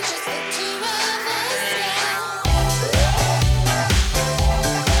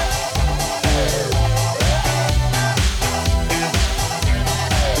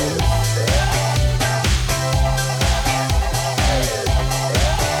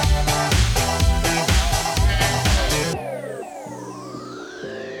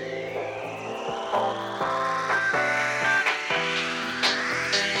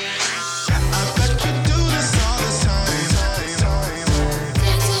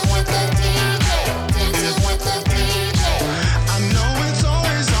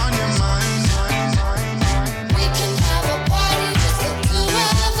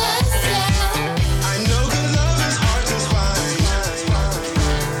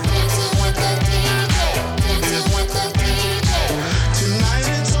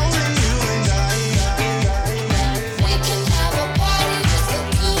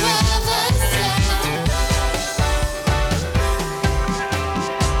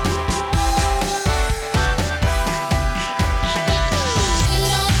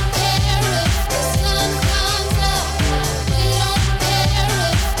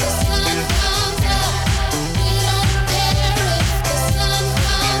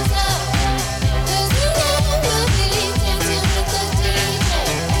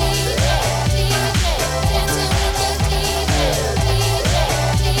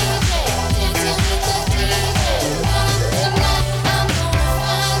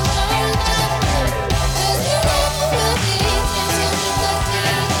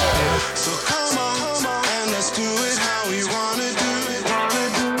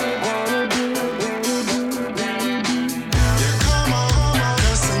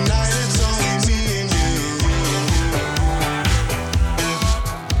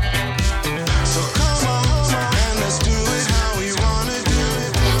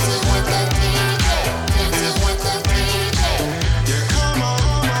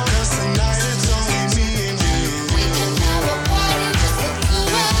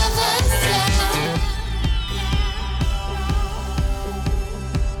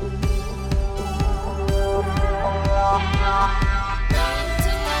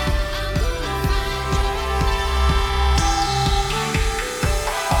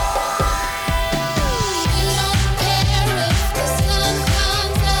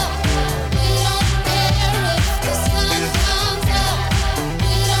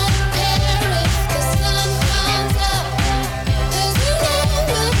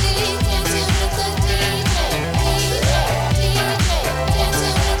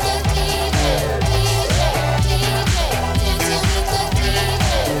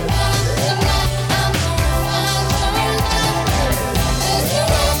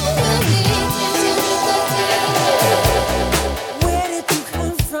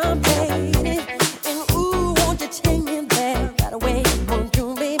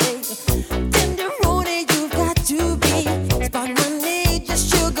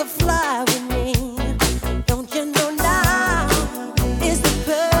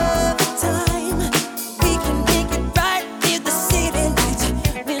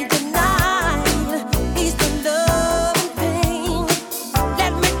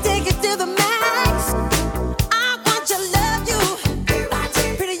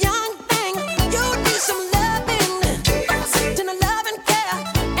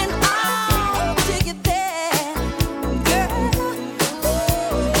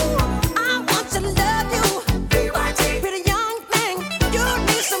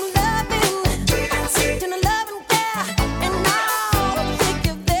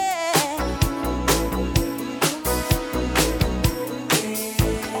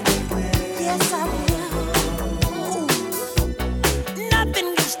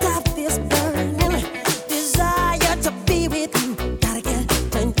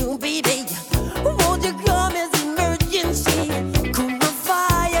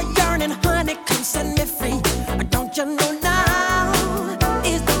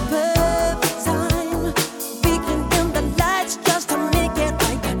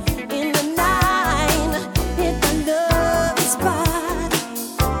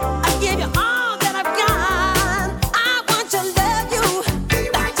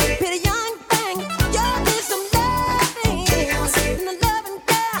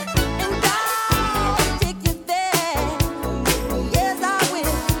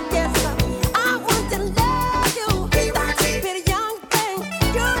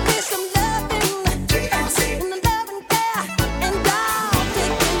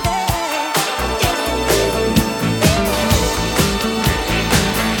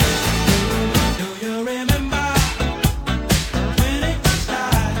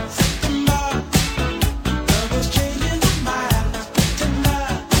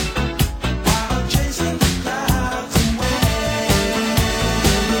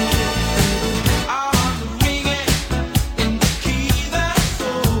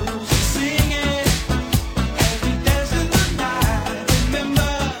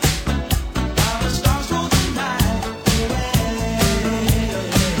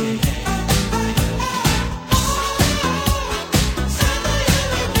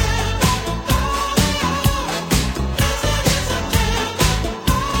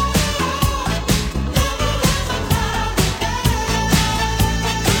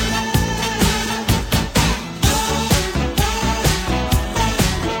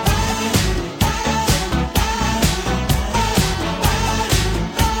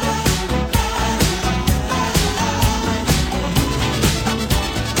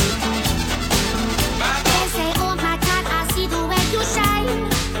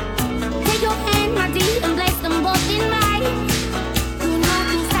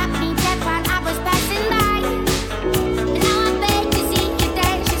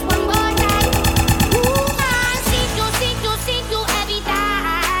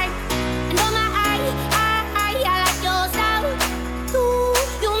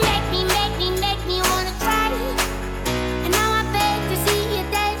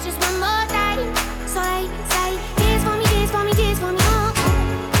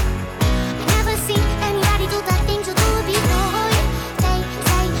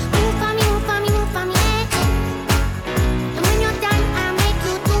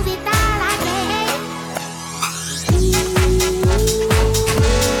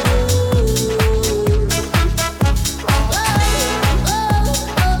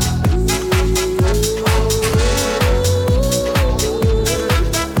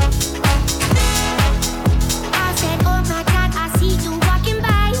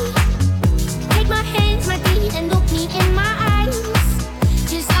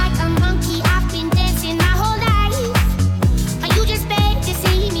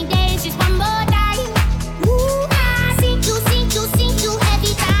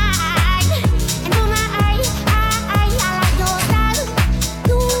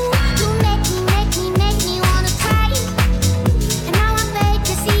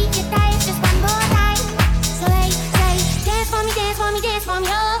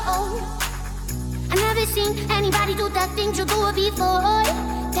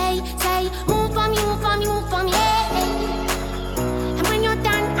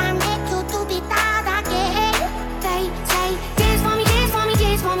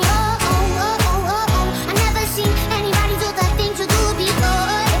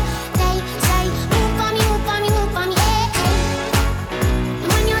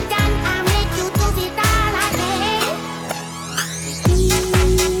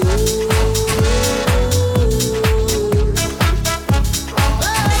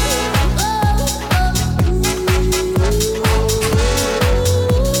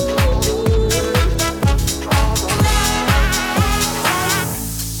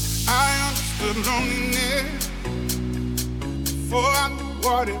not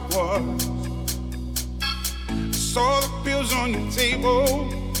what it was. I saw the pills on your table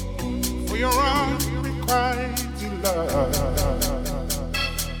for your unrequited love.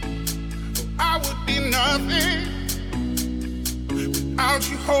 I would be nothing without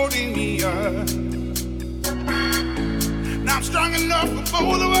you holding me up. Now I'm strong enough for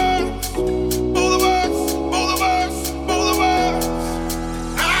both of us, both of us, both of us, both of us.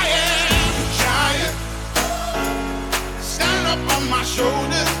 I am a giant. Stand up on my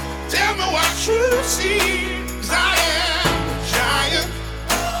shoulders. Tell me what you see. 'Cause I am a giant.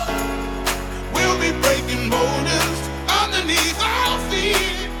 We'll be breaking boulders underneath our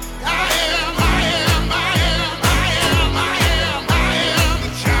feet. I am, I am, I am, I am, I am, I am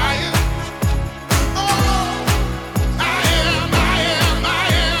a giant. Oh, I am, I am, I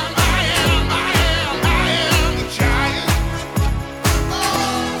am, I am, I am, I am a giant.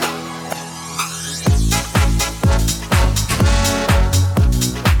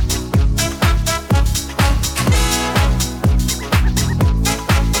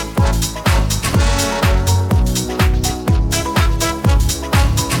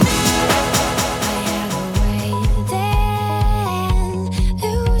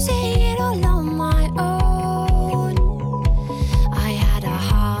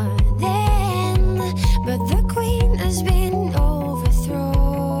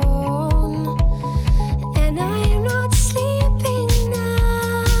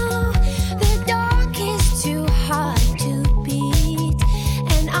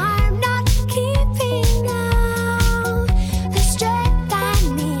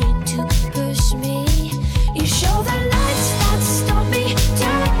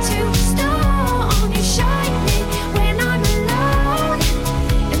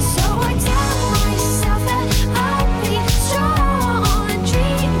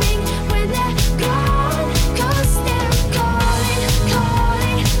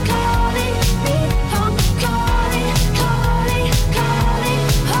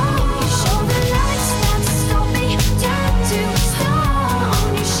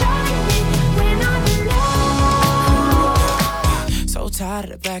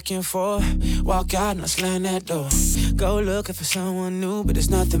 Back and forth, walk out and I slam that door. Go looking for someone new, but there's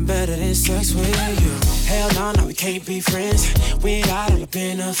nothing better than sex with you. Hell no, we can't be friends. We ain't got all the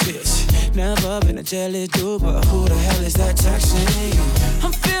benefits. Never been a jealous dude, but who the hell is that texting you?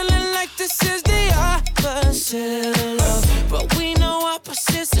 I'm feeling like this is the opposite of love, but we know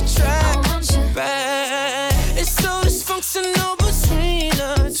opposites attract. Back. It's so dysfunctional between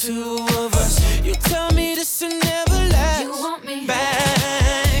the two of us. You tell me this will never last. You want me back.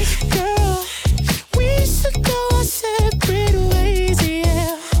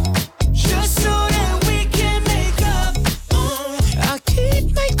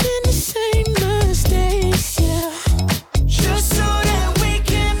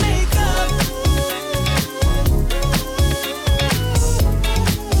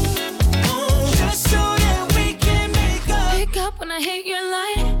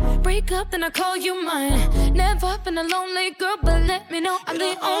 Then I call you mine. Never been a lonely girl, but let me know I'm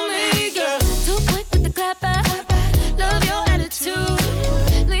the only girl. Too quick with the clap back. Love your attitude.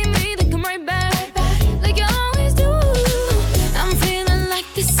 Leave me, then come right back, like you always do. I'm feeling like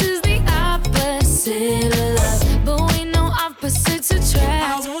this is the opposite of love, but we know opposites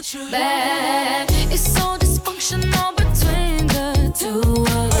attract. Back. It's so dysfunctional between the two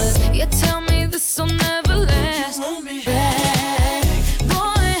of us. You tell me this will never last. Back.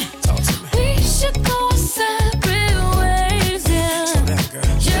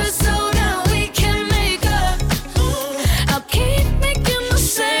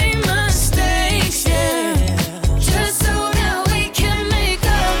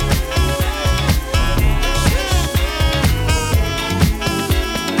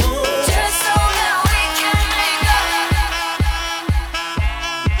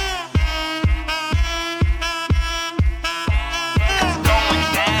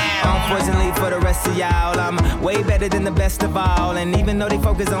 Y'all, I'm way better than the best of all. And even though they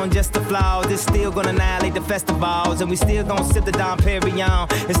focus on just the flaws, it's still gonna annihilate the festivals. And we still gonna sip the Dom Perignon,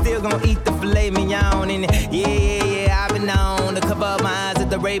 and still gonna eat the filet mignon. And yeah, I've been known to cover up my eyes at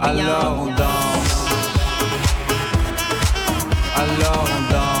the Rabion. Alors on danse, alors on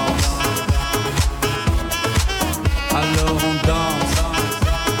danse, alors on danse,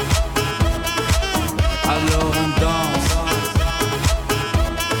 alors on danse,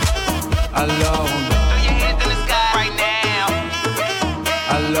 alors on danse.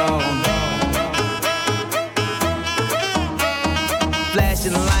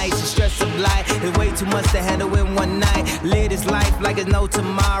 Flashing lights and stress of light is way too much to handle in one night. Live this life like it's no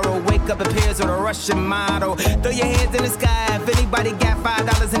tomorrow. Wake up appears with a Russian model. Throw your hands in the sky if anybody got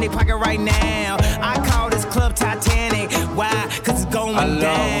 $5 in their pocket right now. I call this club Titanic. Why? Cause it's going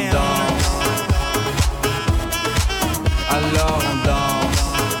down. Alors on danse.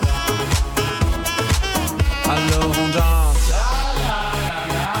 Alors on danse.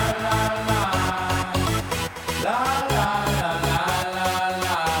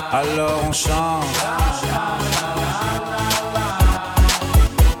 Alors on chante.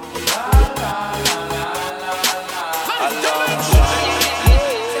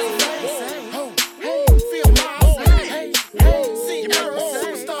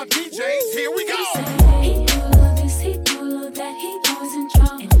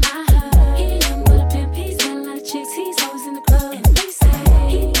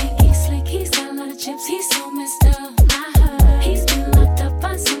 He's so messed up. I heard he's been locked up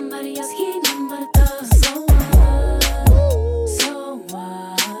on somebody else. He ain't nothing but a thug. So what? So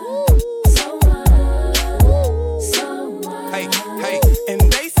what? So what? So what? Hey, and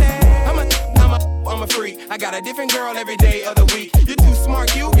they say I'm a freak. I got a different girl every day of the week. You're too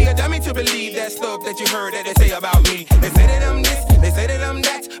smart, you be a dummy to believe that stuff that you heard that they say about me. They say that I'm this, they say that I'm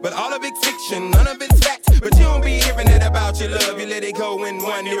that, but all of it's fiction, none of it's fact. But you don't be hearing that about your love. You let it go in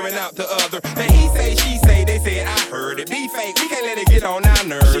one ear and out the other. Then he say, she say, they said, I heard it. Be fake, we can't let it get on our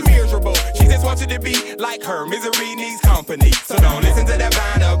nerves. She miserable, she just wants you to be like her. Misery needs company, so don't listen to that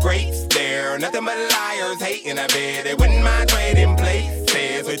vine of grapes. There nothing but liars hating. I bet they wouldn't mind trading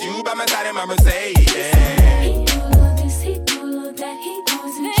places with you by my side in my Mercedes. He do all this, he do all that, he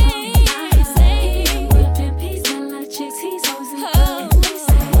goes in trouble. I say he with a pimp, he's got a lot of chicks, he's always in the club. And they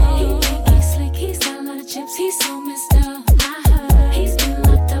say he's slick, he's got a lot of chips, he's so messed up. I heard he's been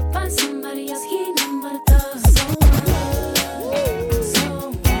locked up on somebody else, he ain't nothing but a thug. So what? So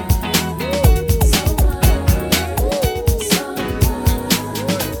what? So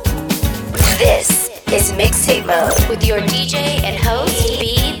what? This is Mixtape Mode with your DJ and host,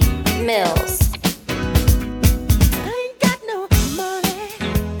 B Mills.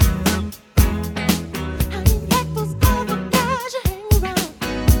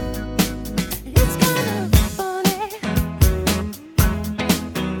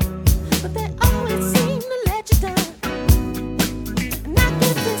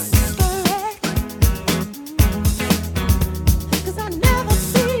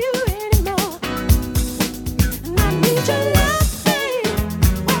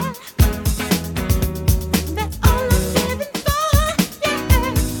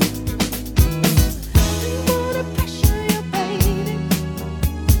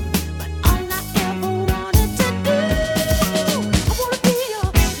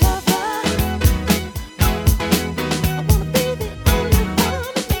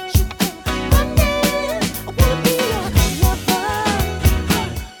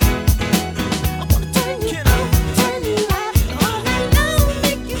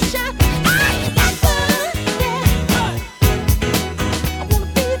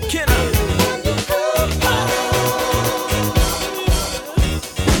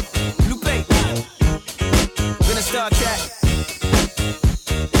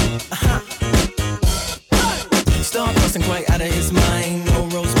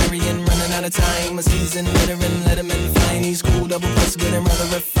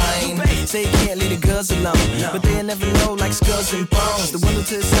 Say you can't leave the girls alone, but they'll never know like skulls and bones. The window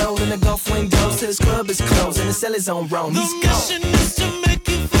to his soul and the golf windows to his club is closed and the cell is on wrong. He's gone. The mission is to make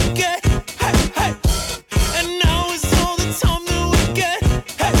you forget. Hey, hey. And now is all the time that we get.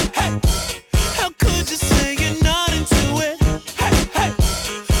 Hey, hey. How could you say you're not into it? Hey, hey.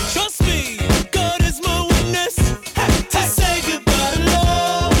 Trust me, God is my witness. Hey, to say goodbye to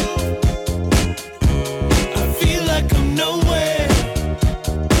love, I feel like I'm nowhere.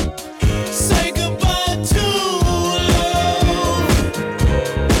 Say goodbye to love,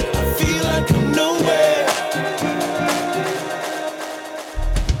 I feel like I'm nowhere.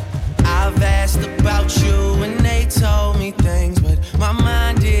 I've asked about you and they told me things, but my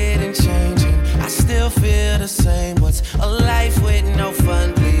mind didn't change and I still feel the same. What's a life with no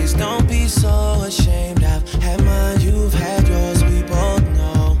fun? Please don't be so ashamed. I've had mine, you've had yours, we both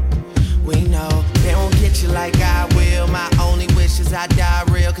know. We know they won't get you like I will. My only wish is I die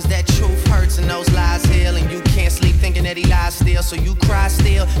real, cause that truth hurts and those lies heal. And you can't sleep thinking that he lies still, so you cry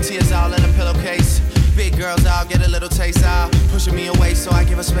still, tears all in a pillowcase. Big girl dog, get a little taste out. Pushing me away so I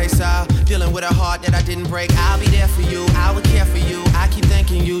give her space out. Dealing with a heart that I didn't break. I'll be there for you, I would care for you. I keep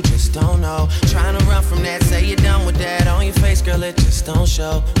thinking you just don't know. Trying to run from that, say you're done with that. On your face, girl, it just don't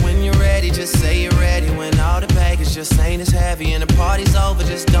show. When you're ready, just say you're ready. When all the baggage just ain't as heavy and the party's over,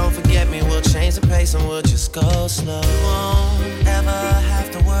 just don't forget me. We'll change the pace and we'll just go slow. You won't ever have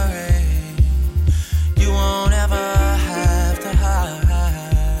to worry. You won't ever have to hide.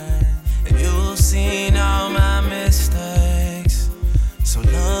 And you've seen all my mistakes, so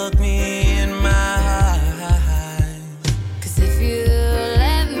look me in my eyes. 'Cause if you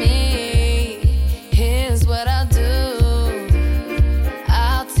let me, here's what I'll do.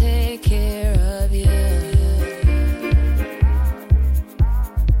 I'll take care of you.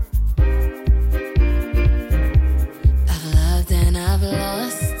 I've loved and I've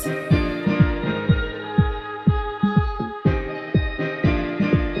lost.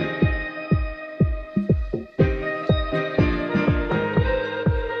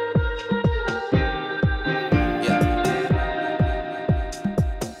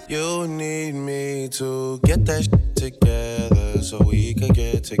 You need me to get that shit together so we could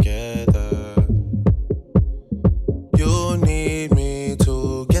get together. You need me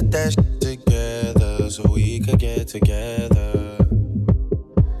to get that shit together so we could get together.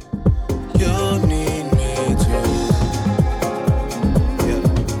 You need me to. Yeah.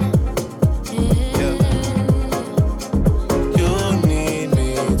 Yeah. You need me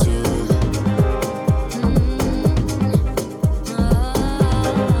to.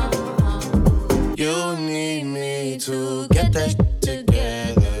 You need me to get that shit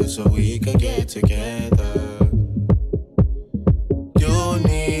together so we can get together. You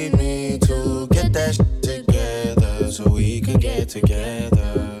need me to get that shit together so we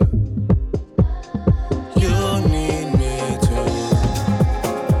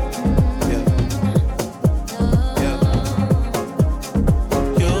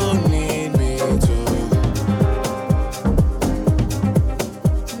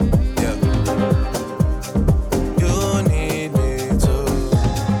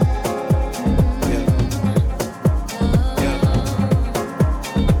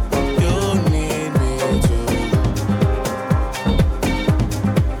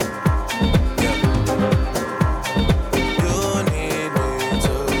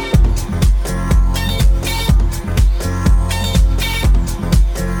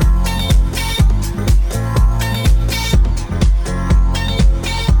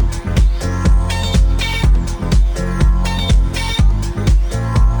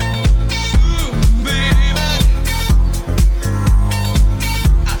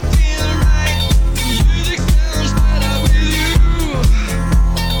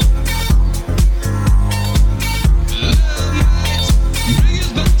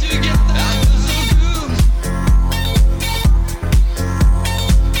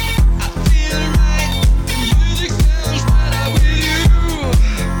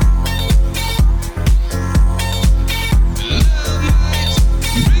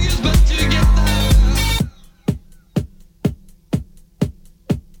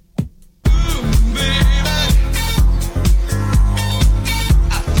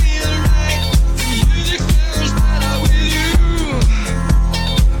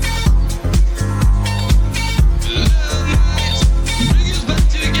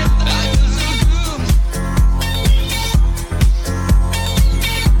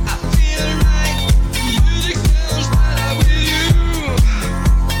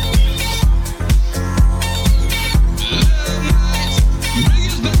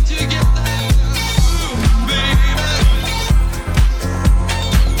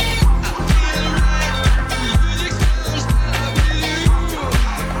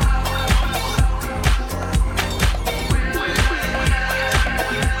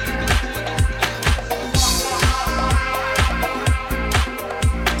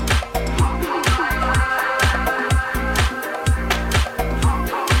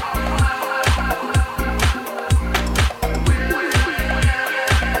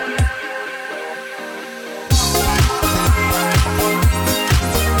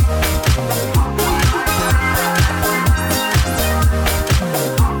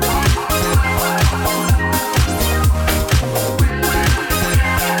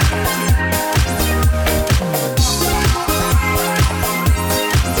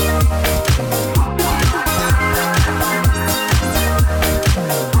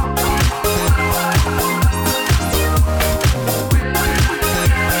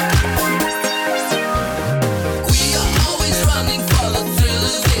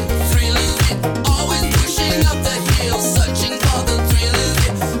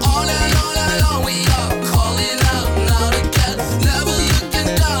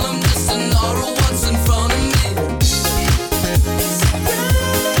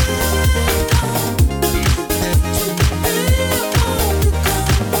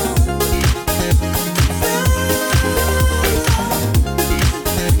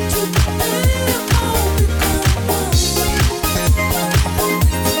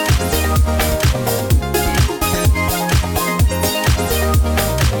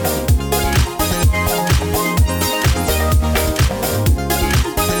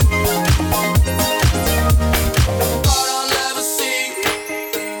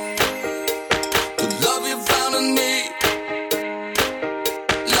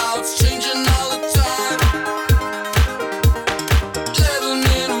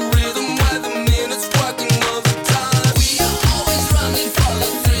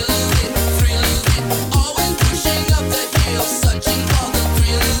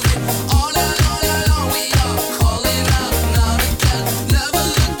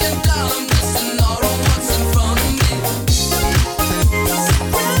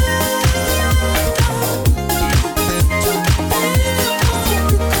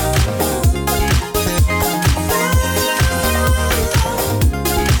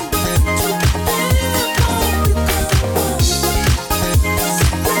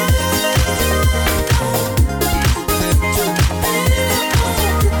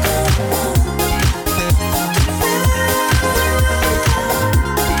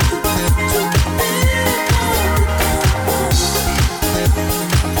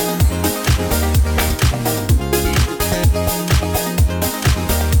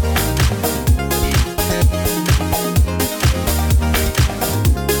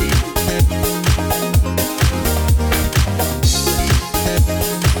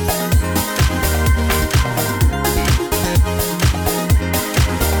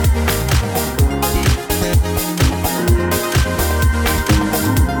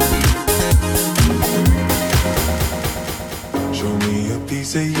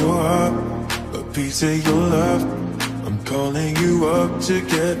piece of your love. I'm calling you up to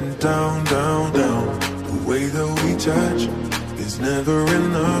getting down, down, down. The way that we touch is never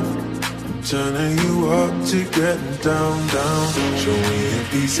enough. I'm turning you up to getting down, down. Show me a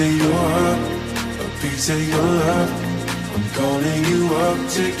piece of your heart, a piece of your love. I'm calling you up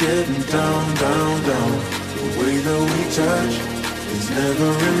to getting down, down, down. The way that we touch is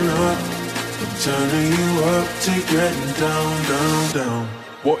never enough. I'm turning you up to getting down, down, down.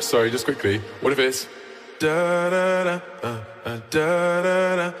 What? Sorry, just quickly. What if it's da da da da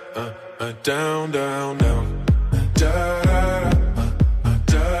da da down, down, down. Da da da.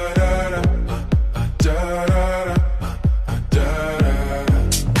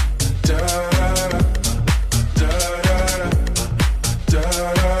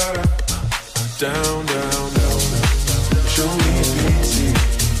 Down, down, down. Show me pity,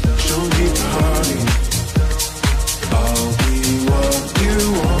 show me party. I'll be what you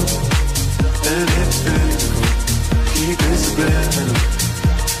want, and it's physical. Keep it spinning.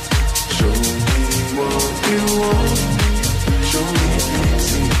 Show me what you want. Show me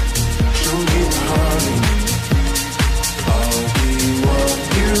pity, show me party. I'll be what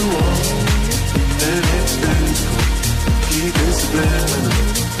you want, and it's physical. Keep it spinning.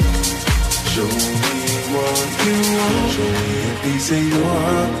 Show me what you want. Show me a piece of your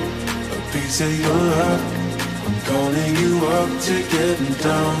heart, a piece of your love. I'm calling you up to getting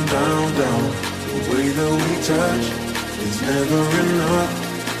down, down, down. The way that we touch is never enough.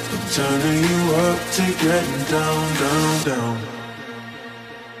 I'm turning you up to getting down, down, down.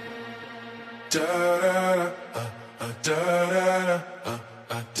 Da da da da da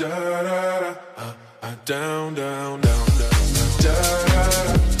da da down, down, down, down. Da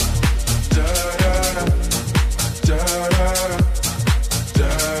da da.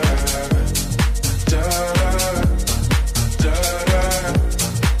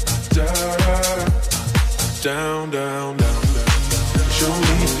 Down, down, down, down. Show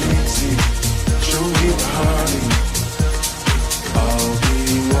me pity, show me party. I'll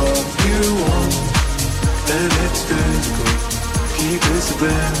be what you want, and it's physical. Keep it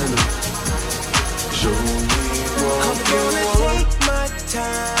spinning. Show me what I'm you gonna want. take my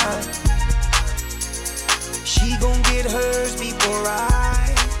time. She gon' get hers before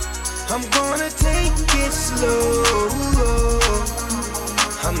I'm gonna take it slow.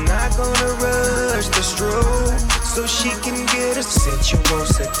 I'm not gonna rush the stroke, so she can get a sensual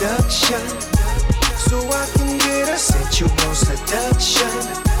seduction. So I can get a sensual seduction.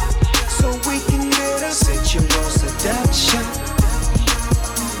 So we can get a sensual seduction.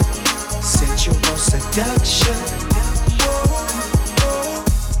 Sensual seduction. Whoa.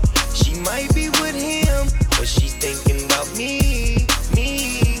 She might be with him, but she's thinking about me.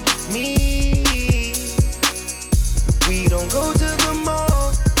 We don't go to the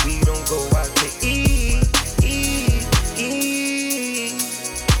mall, we don't go out to eat.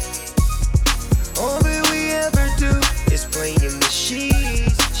 All that we ever do is play in the sheets.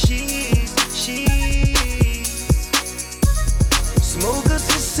 Smoke us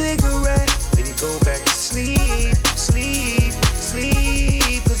a cigarette, then go back to sleep.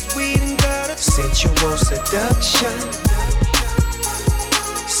 Cause we done got a sensual seduction.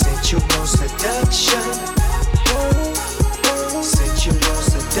 Sensual seduction. Sensual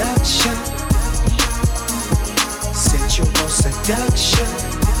seduction. Sensual seduction.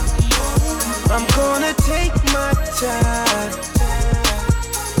 I'm gonna take my time.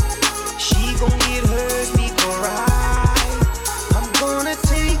 She gon' get hers before I'm gonna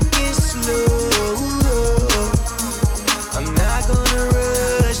take it slow. I'm not gonna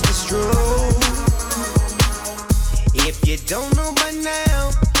rush the stroke. If you don't know by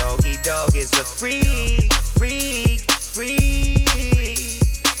now, Doggy Dog is a freak.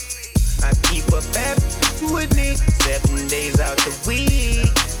 I keep a bad with me 7 days out the week.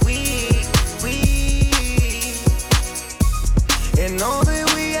 And all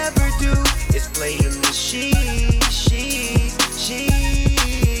that we ever do is play in the sheets.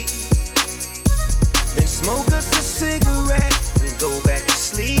 Then smoke us a cigarette and go back to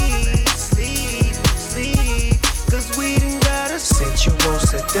sleep. Cause we done got a sensual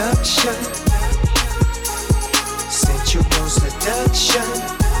seduction. Sensual seduction.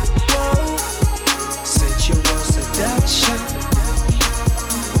 Whoa. Sensual seduction.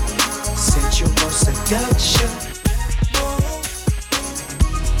 Sensual seduction.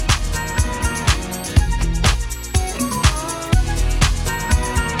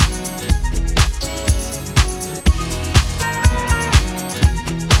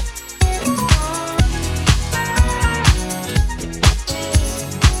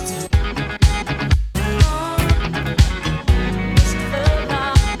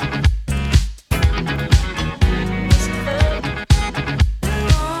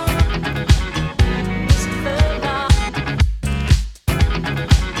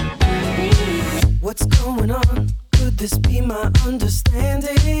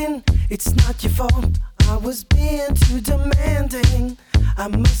 fault. I was being too demanding. I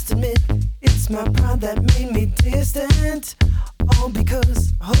must admit, it's my pride that made me distant. All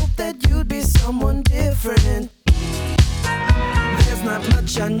because I hope that you'd be someone different. There's not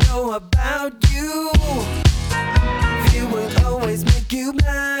much I know about you. Fear will always make you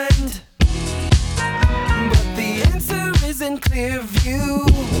blind. But the answer is in clear view.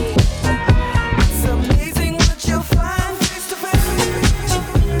 It's amazing what you'll find face to face.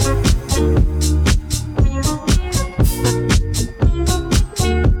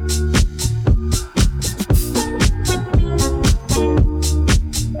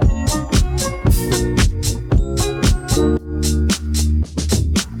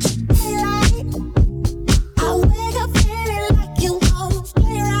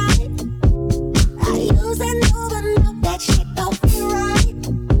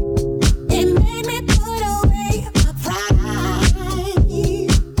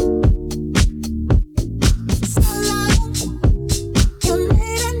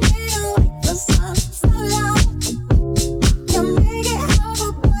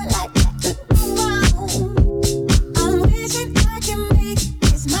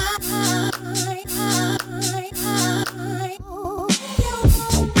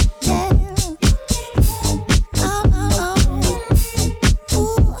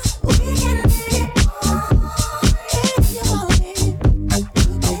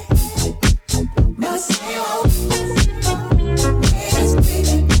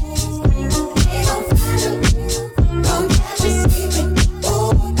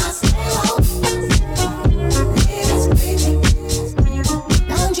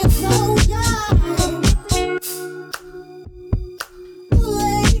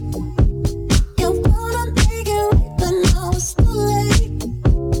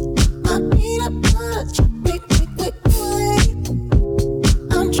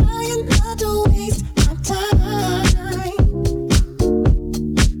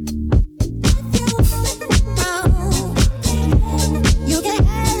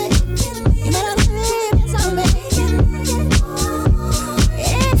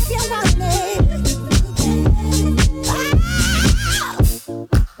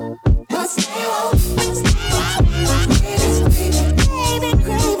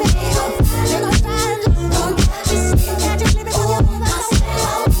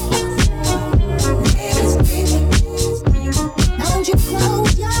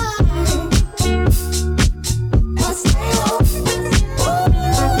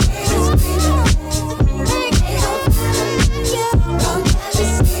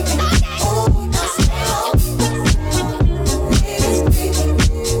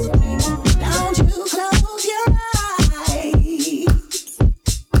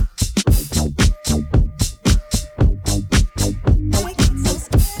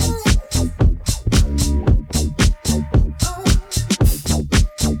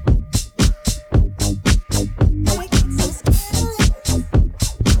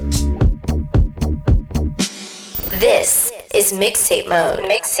 This is Mixtape Mode.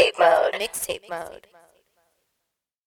 Mixtape Mode. Mixtape Mode.